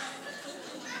cow?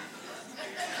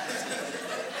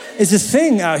 It's a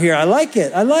thing out here. I like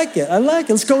it.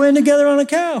 Let's go in together on a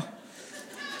cow.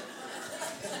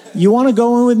 You want to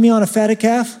go in with me on a fatted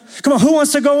calf? Come on, who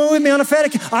wants to go in with me on a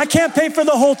fatted calf? I can't pay for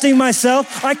the whole thing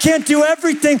myself. I can't do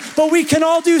everything, but we can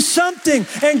all do something.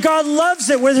 And God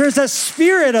loves it where there's a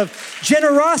spirit of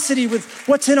generosity with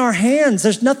what's in our hands.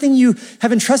 There's nothing you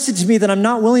have entrusted to me that I'm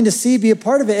not willing to see be a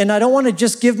part of it. And I don't want to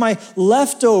just give my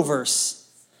leftovers.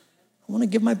 I want to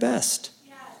give my best.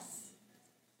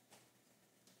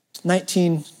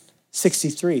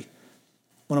 1963,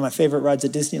 one of my favorite rides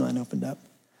at Disneyland opened up.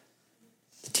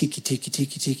 The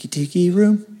tiki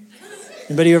room.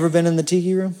 Anybody ever been in the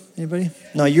tiki room? Anybody?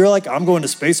 No, you're like, I'm going to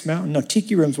Space Mountain. No,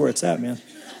 tiki room's where it's at, man.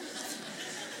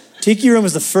 Tiki room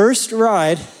was the first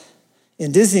ride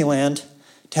in Disneyland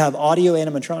to have audio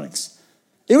animatronics.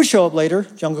 It would show up later,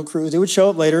 Jungle Cruise. It would show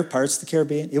up later, Pirates of the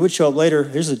Caribbean. It would show up later,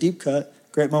 here's a deep cut,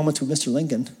 Great Moments with Mr.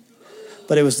 Lincoln.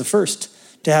 But it was the first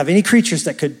to have any creatures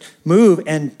that could move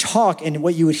and talk, and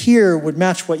what you would hear would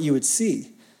match what you would see.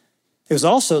 It was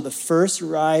also the first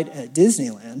ride at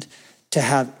Disneyland to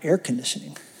have air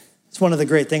conditioning. It's one of the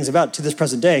great things about it. To this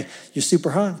present day, you're super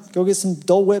hot. Go get some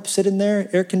Dole Whip, sit in there,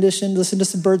 air conditioned, listen to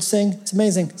some birds sing. It's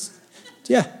amazing. It's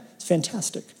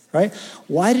fantastic, right?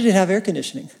 Why did it have air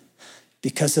conditioning?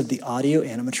 Because of the audio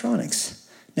animatronics.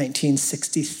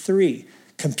 1963,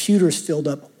 computers filled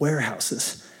up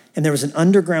warehouses. And there was an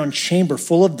underground chamber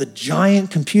full of the giant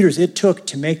computers it took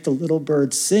to make the little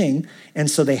birds sing.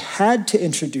 And so they had to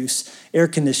introduce air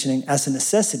conditioning as a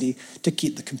necessity to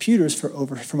keep the computers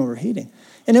from overheating.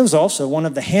 And it was also one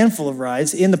of the handful of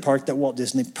rides in the park that Walt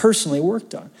Disney personally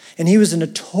worked on. And he was a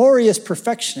notorious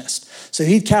perfectionist. So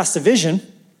he'd cast a vision,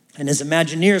 and his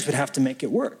Imagineers would have to make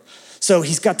it work. So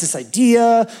he's got this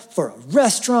idea for a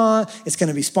restaurant. It's going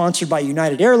to be sponsored by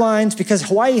United Airlines because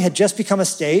Hawaii had just become a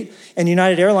state and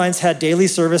United Airlines had daily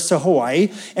service to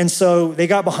Hawaii. And so they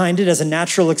got behind it as a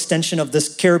natural extension of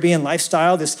this Caribbean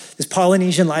lifestyle, this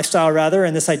Polynesian lifestyle rather,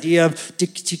 and this idea of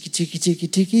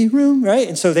tiki room, right?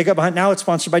 And so they got behind, now it's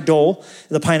sponsored by Dole,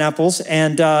 the pineapples.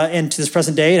 And to this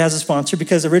present day, it has a sponsor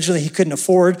because originally he couldn't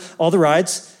afford all the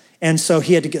rides. And so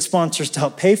he had to get sponsors to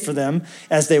help pay for them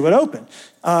as they would open.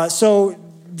 So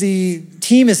the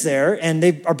team is there, and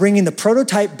they are bringing the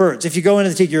prototype birds. If you go into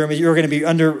the tiki room, you're going to be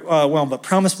underwhelmed, but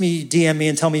promise me, DM me,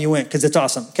 and tell me you went, because it's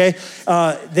awesome, okay?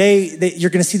 You're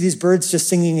going to see these birds just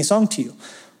singing a song to you.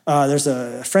 There's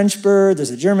a French bird, there's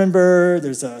a German bird,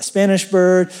 there's a Spanish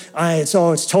bird. It's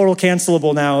total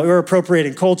cancelable now. We're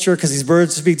appropriating culture because these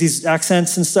birds speak these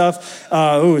accents and stuff.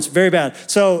 It's very bad.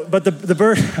 So, but the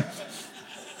bird...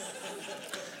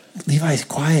 Levi's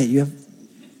quiet. You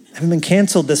haven't been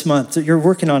canceled this month. You're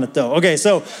working on it though. Okay,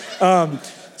 so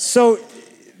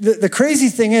the crazy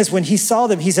thing is when he saw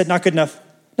them, he said, not good enough.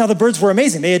 Now the birds were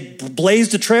amazing. They had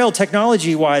blazed a trail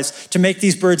technology-wise to make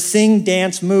these birds sing,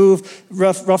 dance, move,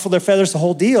 ruffle their feathers, the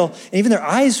whole deal. And even their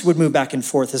eyes would move back and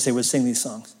forth as they would sing these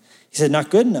songs. He said, not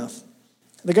good enough.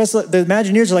 The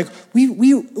Imagineers are like,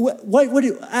 what do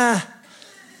you,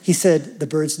 He said, the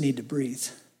birds need to breathe.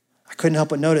 I couldn't help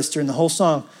but notice during the whole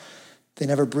song, they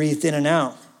never breathed in and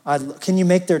out. Can you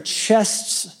make their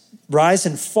chests rise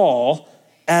and fall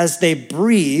as they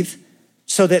breathe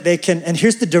so that they can, and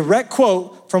here's the direct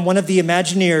quote from one of the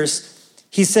Imagineers.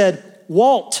 He said,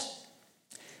 Walt,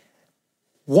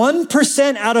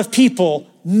 1% out of people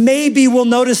maybe will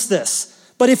notice this.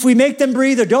 But if we make them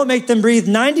breathe or don't make them breathe,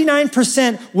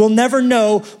 99% will never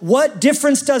know. What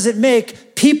difference does it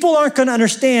make? People aren't going to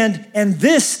understand, and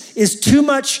this is too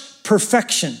much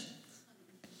perfection.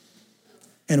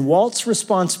 And Walt's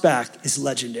response back is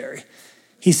legendary.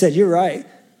 He said, you're right.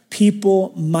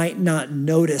 People might not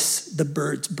notice the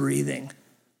birds breathing,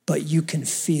 but you can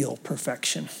feel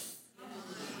perfection.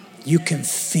 You can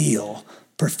feel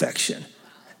perfection.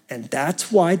 And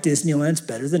that's why Disneyland's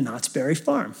better than Knott's Berry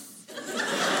Farm.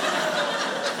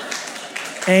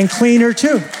 And cleaner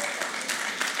too.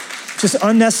 Just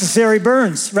unnecessary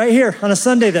burns right here on a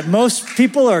Sunday that most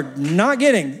people are not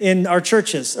getting in our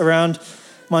churches around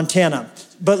Montana.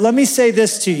 But let me say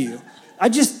this to you. I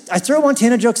throw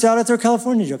Montana jokes out, I throw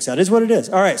California jokes out. It is what it is.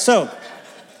 All right, so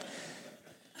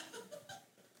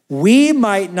we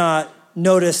might not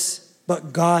notice,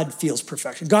 but God feels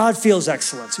perfection. God feels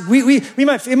excellence.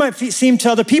 It might seem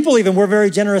to other people even we're very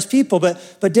generous people,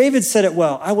 but David said it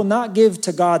well. I will not give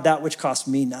to God that which costs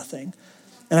me nothing.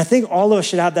 And I think all of us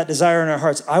should have that desire in our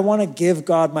hearts. I want to give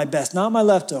God my best, not my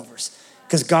leftovers,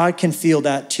 because God can feel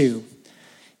that too.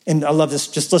 And I love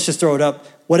this. Let's just throw it up.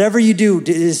 Whatever you do,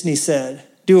 Disney said,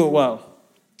 do it well.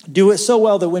 Do it so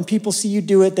well that when people see you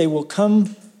do it, they will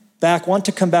want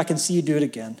to come back and see you do it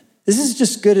again. This is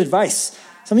just good advice.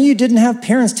 Some of you didn't have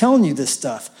parents telling you this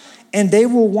stuff, and they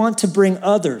will want to bring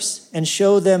others and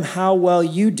show them how well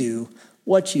you do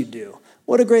what you do.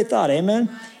 What a great thought, amen?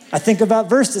 I think about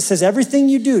verse that says, everything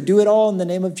you do it all in the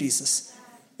name of Jesus.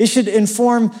 It should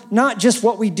inform not just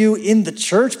what we do in the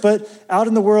church, but out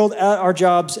in the world at our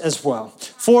jobs as well.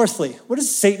 Fourthly, what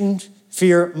does Satan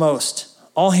fear most?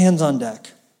 All hands on deck.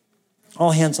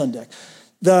 All hands on deck.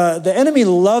 The enemy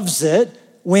loves it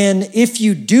when, if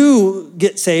you do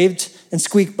get saved and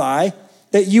squeak by,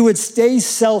 that you would stay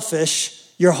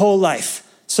selfish your whole life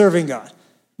serving God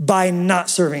by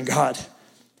not serving God.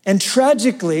 And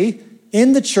tragically,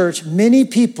 in the church, many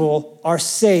people are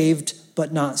saved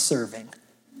but not serving.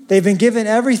 They've been given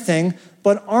everything,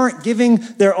 but aren't giving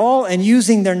their all and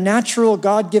using their natural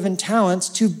God-given talents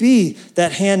to be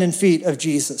that hand and feet of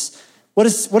Jesus. What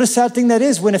a sad thing that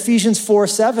is when Ephesians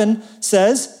 4:7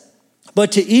 says,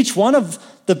 but to each one of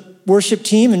the worship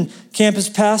team and campus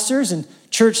pastors and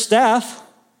church staff,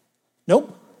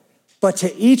 but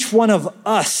to each one of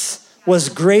us was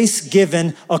grace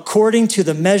given according to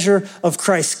the measure of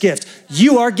Christ's gift.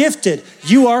 You are gifted.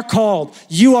 You are called.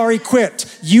 You are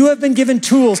equipped. You have been given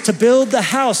tools to build the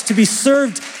house, to be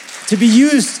served, to be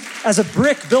used as a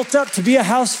brick built up to be a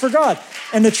house for God.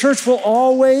 And the church will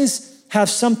always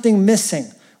have something missing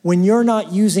when you're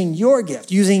not using your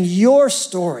gift, using your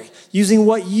story, using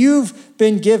what you've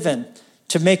been given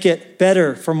to make it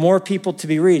better for more people to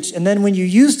be reached. And then when you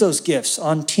use those gifts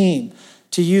on team,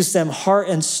 to use them heart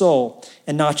and soul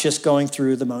and not just going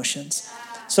through the motions.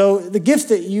 So the gift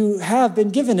that you have been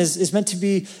given is meant to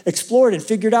be explored and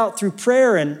figured out through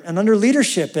prayer and under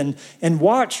leadership and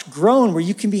watched, grown, where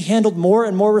you can be handled more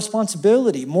and more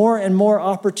responsibility, more and more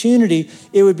opportunity.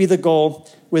 It would be the goal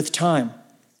with time.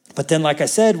 But then, like I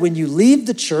said, when you leave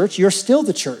the church, you're still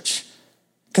the church.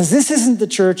 Because this isn't the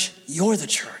church, you're the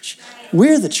church.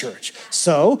 We're the church.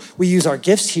 So we use our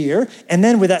gifts here, and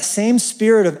then with that same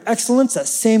spirit of excellence, that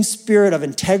same spirit of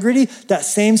integrity, that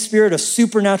same spirit of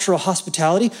supernatural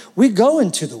hospitality, we go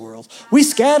into the world. We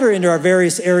scatter into our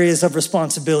various areas of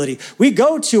responsibility. We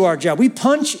go to our job. We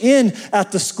punch in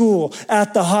at the school,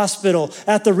 at the hospital,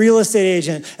 at the real estate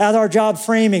agent, at our job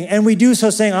framing, and we do so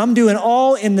saying, I'm doing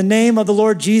all in the name of the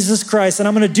Lord Jesus Christ, and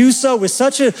I'm going to do so with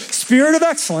such a spirit of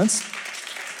excellence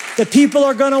that people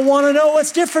are going to want to know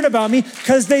what's different about me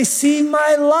because they see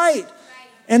my light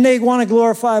and they want to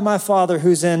glorify my Father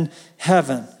who's in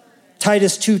heaven.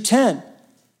 Titus 2:10.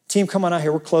 Team, come on out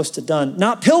here. We're close to done.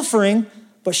 Not pilfering,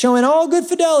 but showing all good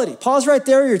fidelity. Pause right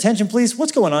there. Your attention, please.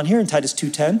 What's going on here in Titus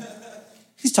 2:10?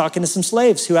 He's talking to some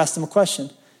slaves who asked him a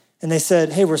question. And they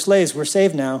said, hey, we're slaves. We're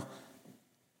saved now.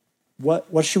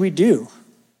 What should we do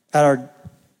at our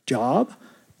job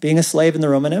being a slave in the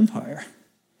Roman Empire?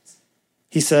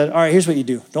 He said, all right, here's what you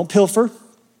do. Don't pilfer.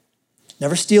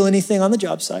 Never steal anything on the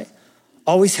job site.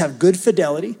 Always have good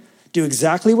fidelity. Do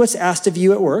exactly what's asked of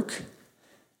you at work,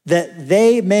 that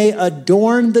they may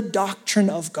adorn the doctrine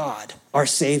of God, our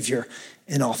Savior,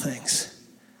 in all things.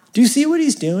 Do you see what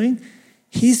he's doing?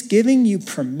 He's giving you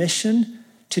permission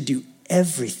to do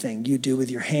everything you do with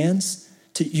your hands,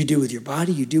 You do with your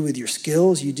body, you do with your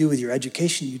skills, you do with your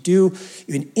education, you do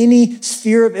in any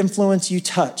sphere of influence you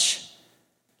touch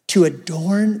to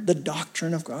adorn the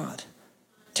doctrine of God,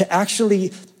 to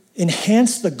actually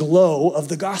enhance the glow of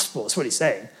the gospel. That's what he's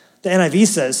saying. The NIV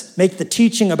says, make the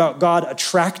teaching about God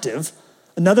attractive.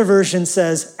 Another version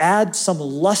says, add some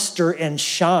luster and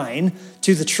shine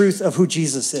to the truth of who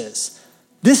Jesus is.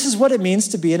 This is what it means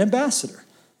to be an ambassador.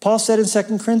 Paul said in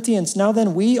 2 Corinthians, now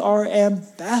then, we are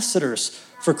ambassadors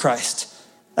for Christ.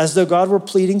 As though God were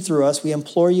pleading through us, we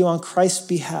implore you on Christ's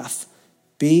behalf,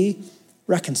 be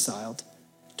reconciled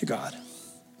to God.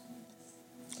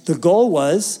 The goal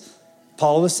was,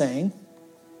 Paul was saying,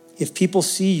 if people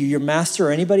see you, your master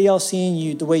or anybody else seeing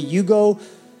you, the way you go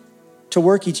to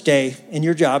work each day in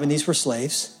your job, and these were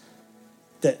slaves,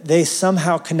 that they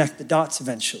somehow connect the dots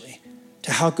eventually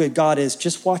to how good God is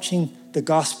just watching the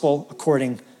gospel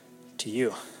according to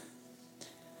you.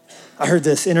 I heard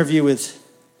this interview with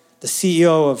the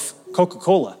CEO of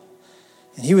Coca-Cola,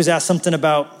 and he was asked something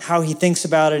about how he thinks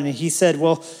about it, and he said,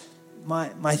 well, my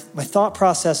thought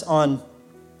process on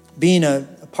being a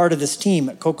part of this team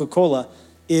at Coca-Cola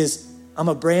is I'm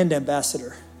a brand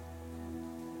ambassador.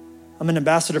 I'm an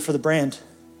ambassador for the brand.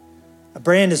 A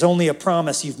brand is only a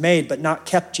promise you've made but not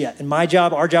kept yet. And my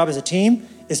job, our job as a team,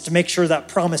 is to make sure that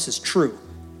promise is true.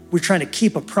 We're trying to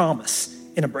keep a promise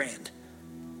in a brand.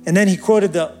 And then he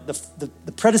quoted the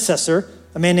predecessor,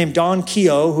 a man named Don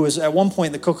Keogh, who was at one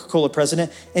point the Coca-Cola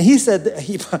president. And he said,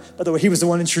 by the way, he was the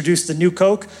one who introduced the new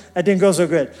Coke. That didn't go so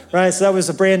good, right? So that was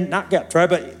a brand not kept,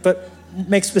 right? But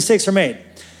mistakes are made.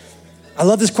 I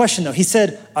love this question though. He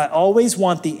said, I always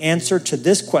want the answer to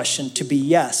this question to be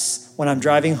yes when I'm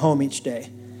driving home each day.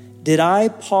 Did I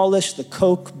polish the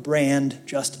Coke brand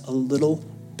just a little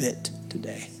bit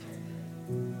today?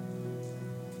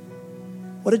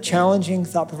 What a challenging,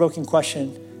 thought-provoking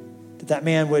question that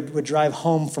man would drive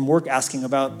home from work asking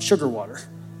about sugar water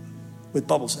with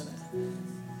bubbles in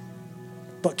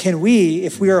it. But can we,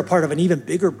 if we are a part of an even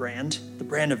bigger brand, the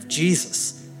brand of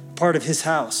Jesus, part of his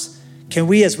house, can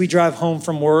we, as we drive home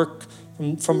from work,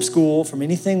 from school, from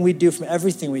anything we do, from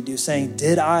everything we do, saying,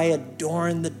 did I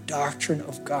adorn the doctrine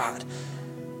of God?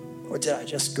 Or did I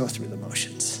just go through the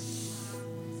motions?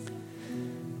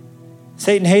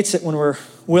 Satan hates it when we're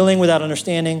willing without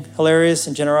understanding, hilarious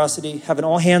and generosity, having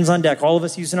all hands on deck, all of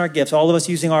us using our gifts, all of us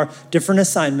using our different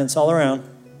assignments all around,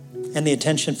 and the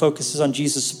attention focuses on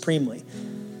Jesus supremely.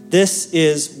 This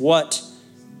is what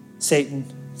Satan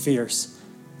fears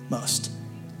most.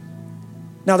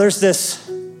 Now, there's this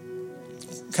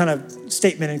kind of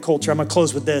statement in culture. I'm going to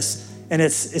close with this. And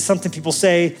it's something people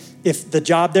say if the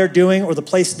job they're doing or the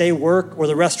place they work or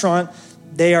the restaurant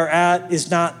they are at is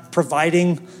not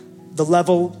providing the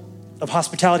level of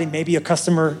hospitality maybe a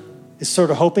customer is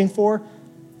sort of hoping for.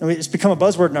 I mean, it's become a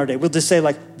buzzword in our day. We'll just say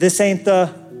like, this ain't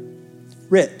the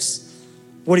Ritz.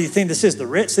 What do you think this is? The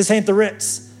Ritz? This ain't the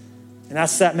Ritz. And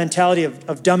that's that mentality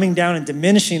of dumbing down and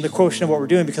diminishing the quotient of what we're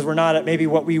doing because we're not at maybe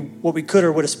what we could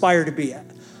or would aspire to be at.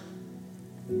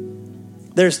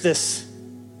 There's this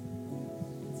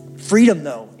freedom,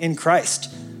 though, in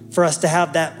Christ for us to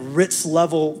have that Ritz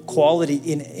level quality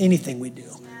in anything we do.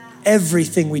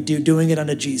 Everything we do, doing it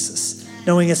unto Jesus,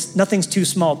 knowing nothing's too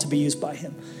small to be used by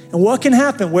him. And what can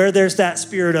happen where there's that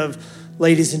spirit of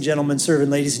ladies and gentlemen serving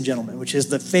ladies and gentlemen, which is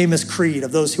the famous creed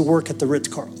of those who work at the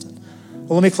Ritz-Carlton.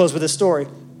 Well, let me close with this story,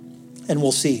 and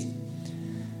we'll see.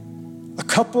 A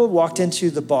couple walked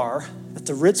into the bar at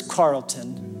the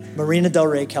Ritz-Carlton, Marina Del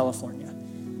Rey, California.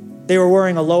 They were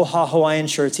wearing aloha Hawaiian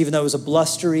shirts, even though it was a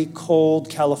blustery, cold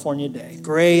California day.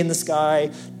 Gray in the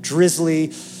sky,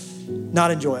 drizzly,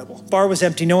 not enjoyable. Bar was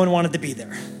empty. No one wanted to be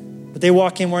there. But they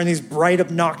walk in wearing these bright,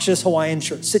 obnoxious Hawaiian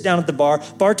shirts, sit down at the bar.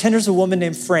 Bartender's a woman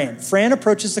named Fran. Fran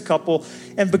approaches the couple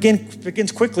and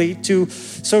begins quickly to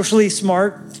socially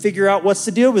smart, figure out what's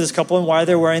the deal with this couple and why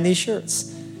they're wearing these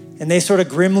shirts. And they sort of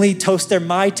grimly toast their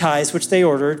Mai Tais, which they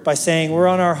ordered, by saying, we're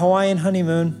on our Hawaiian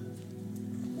honeymoon.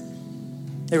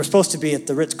 They were supposed to be at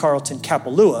the Ritz-Carlton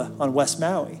Kapalua on West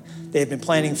Maui. They had been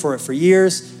planning for it for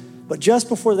years, but just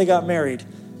before they got married,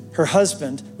 her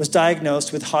husband was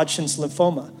diagnosed with Hodgkin's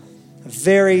lymphoma. A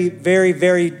very, very,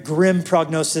 very grim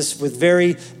prognosis with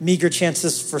very meager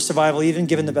chances for survival, even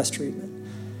given the best treatment.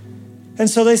 And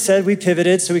so they said, we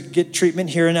pivoted so we could get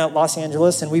treatment here in Los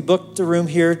Angeles, and we booked a room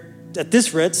here at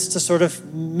this Ritz to sort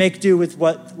of make do with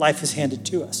what life has handed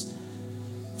to us.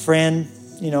 Fran,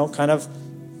 kind of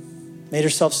made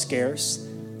herself scarce,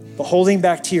 but holding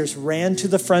back tears, ran to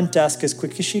the front desk as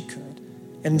quick as she could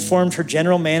and informed her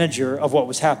general manager of what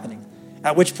was happening.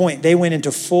 At which point they went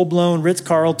into full-blown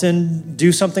Ritz-Carlton,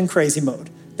 do something crazy mode.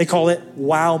 They call it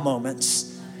wow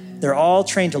moments. They're all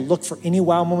trained to look for any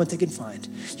wow moment they can find.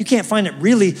 You can't find it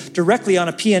really directly on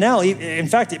a P&L. In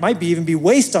fact, it might even be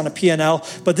waste on a P&L,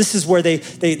 but this is where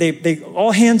they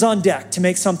all hands on deck to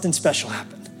make something special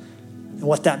happen. And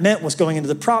what that meant was going into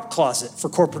the prop closet for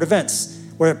corporate events,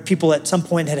 where people at some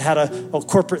point had a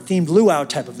corporate themed luau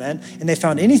type event, and they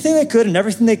found anything they could and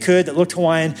everything they could that looked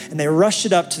Hawaiian, and they rushed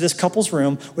it up to this couple's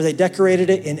room where they decorated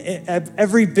it in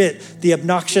every bit the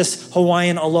obnoxious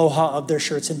Hawaiian aloha of their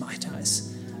shirts and mai tais.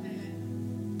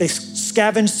 They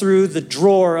scavenged through the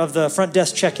drawer of the front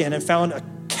desk check-in and found a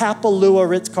Kapalua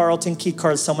Ritz-Carlton key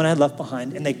card someone had left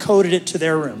behind, and they coded it to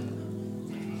their room.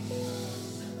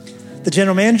 The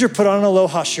general manager put on an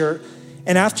aloha shirt,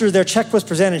 and after their check was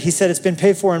presented, he said it's been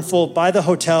paid for in full by the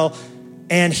hotel.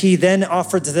 And he then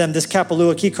offered to them this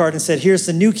Kapalua key card and said, here's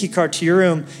the new key card to your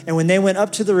room. And when they went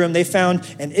up to the room, they found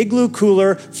an igloo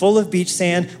cooler full of beach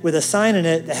sand with a sign in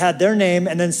it that had their name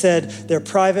and then said their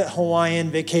private Hawaiian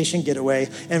vacation getaway.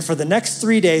 And for the next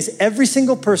 3 days, every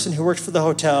single person who worked for the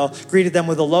hotel greeted them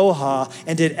with aloha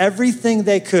and did everything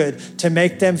they could to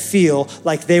make them feel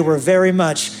like they were very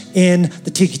much in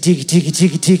the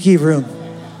tiki room.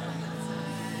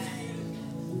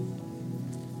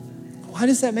 Why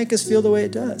does that make us feel the way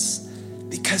it does?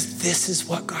 Because this is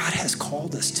what God has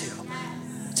called us to.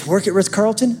 To work at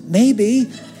Ritz-Carlton? Maybe.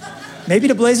 Maybe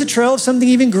to blaze a trail of something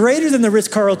even greater than the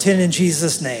Ritz-Carlton in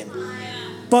Jesus' name.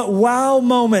 But wow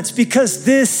moments, because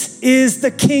this is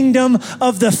the kingdom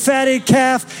of the fatted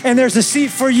calf, and there's a seat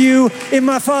for you in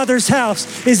my Father's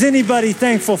house. Is anybody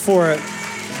thankful for it?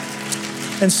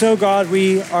 And so, God,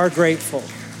 we are grateful.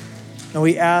 And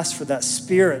we ask for that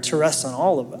spirit to rest on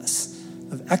all of us,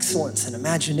 of excellence and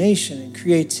imagination and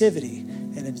creativity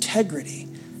and integrity,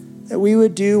 that we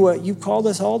would do what you called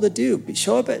us all to do.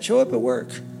 Show up at work.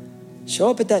 Show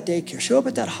up at that daycare. Show up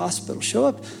at that hospital. Show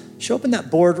up in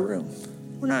that boardroom.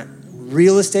 We're not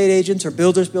real estate agents or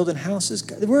builders building houses.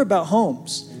 We're about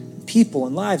homes, and people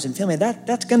and lives and family.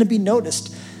 That's going to be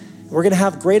noticed. We're going to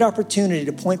have great opportunity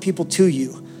to point people to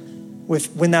you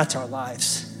when that's our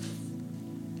lives.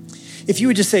 If you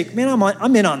would just say, man,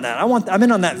 I'm in on that. I'm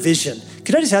in on that vision.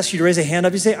 Could I just ask you to raise a hand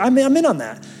up? You say, I'm in on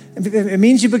that. If it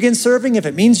means you begin serving, if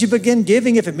it means you begin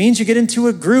giving, if it means you get into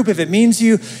a group, if it means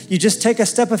you just take a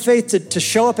step of faith to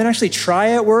show up and actually try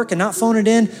at work and not phone it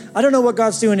in. I don't know what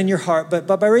God's doing in your heart, but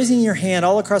by raising your hand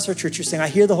all across our church, you're saying, I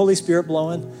hear the Holy Spirit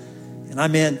blowing and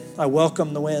I'm in. I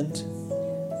welcome the wind.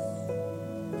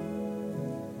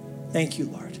 Thank you,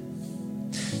 Lord.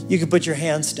 You can put your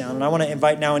hands down. And I want to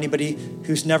invite now anybody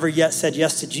who's never yet said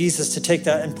yes to Jesus to take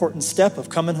that important step of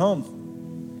coming home.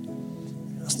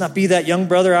 Let's not be that young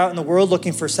brother out in the world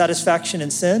looking for satisfaction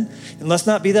in sin. And let's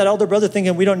not be that elder brother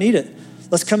thinking we don't need it.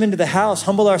 Let's come into the house,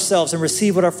 humble ourselves, and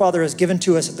receive what our Father has given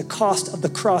to us at the cost of the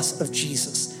cross of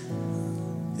Jesus.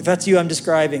 If that's you I'm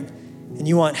describing, and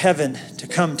you want heaven to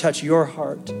come touch your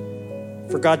heart,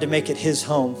 for God to make it his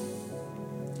home,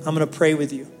 I'm going to pray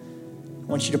with you. I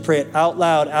want you to pray it out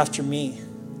loud after me.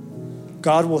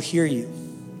 God will hear you.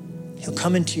 He'll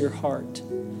come into your heart.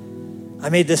 I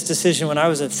made this decision when I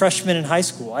was a freshman in high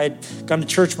school. I had gone to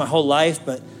church my whole life,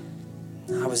 but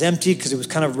I was empty because it was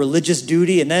kind of religious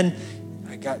duty. And then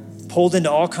I got pulled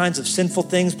into all kinds of sinful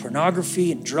things,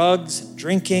 pornography and drugs and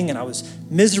drinking. And I was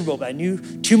miserable, but I knew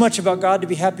too much about God to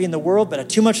be happy in the world, but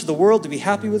too much of the world to be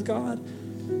happy with God.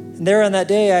 And there on that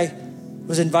day, I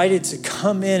was invited to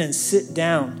come in and sit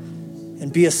down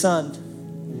and be a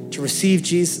son, to receive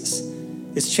Jesus.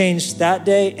 It's changed that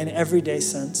day and every day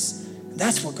since.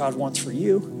 That's what God wants for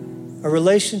you. A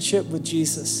relationship with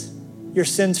Jesus. Your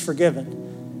sins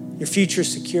forgiven. Your future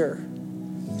secure.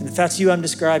 And if that's you I'm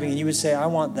describing and you would say, I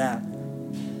want that,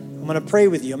 I'm going to pray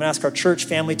with you. I'm going to ask our church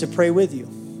family to pray with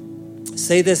you.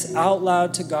 Say this out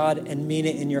loud to God and mean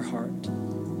it in your heart.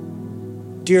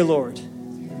 Dear Lord,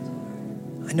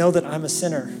 I know that I'm a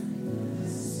sinner.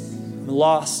 I'm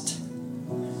lost.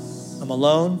 I'm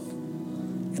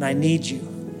alone, and I need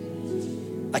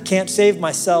you. I can't save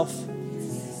myself,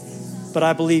 but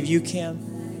I believe you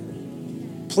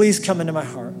can. Please come into my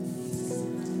heart.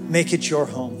 Make it your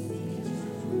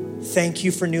home. Thank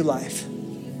you for new life.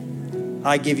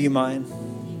 I give you mine.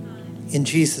 In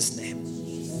Jesus' name.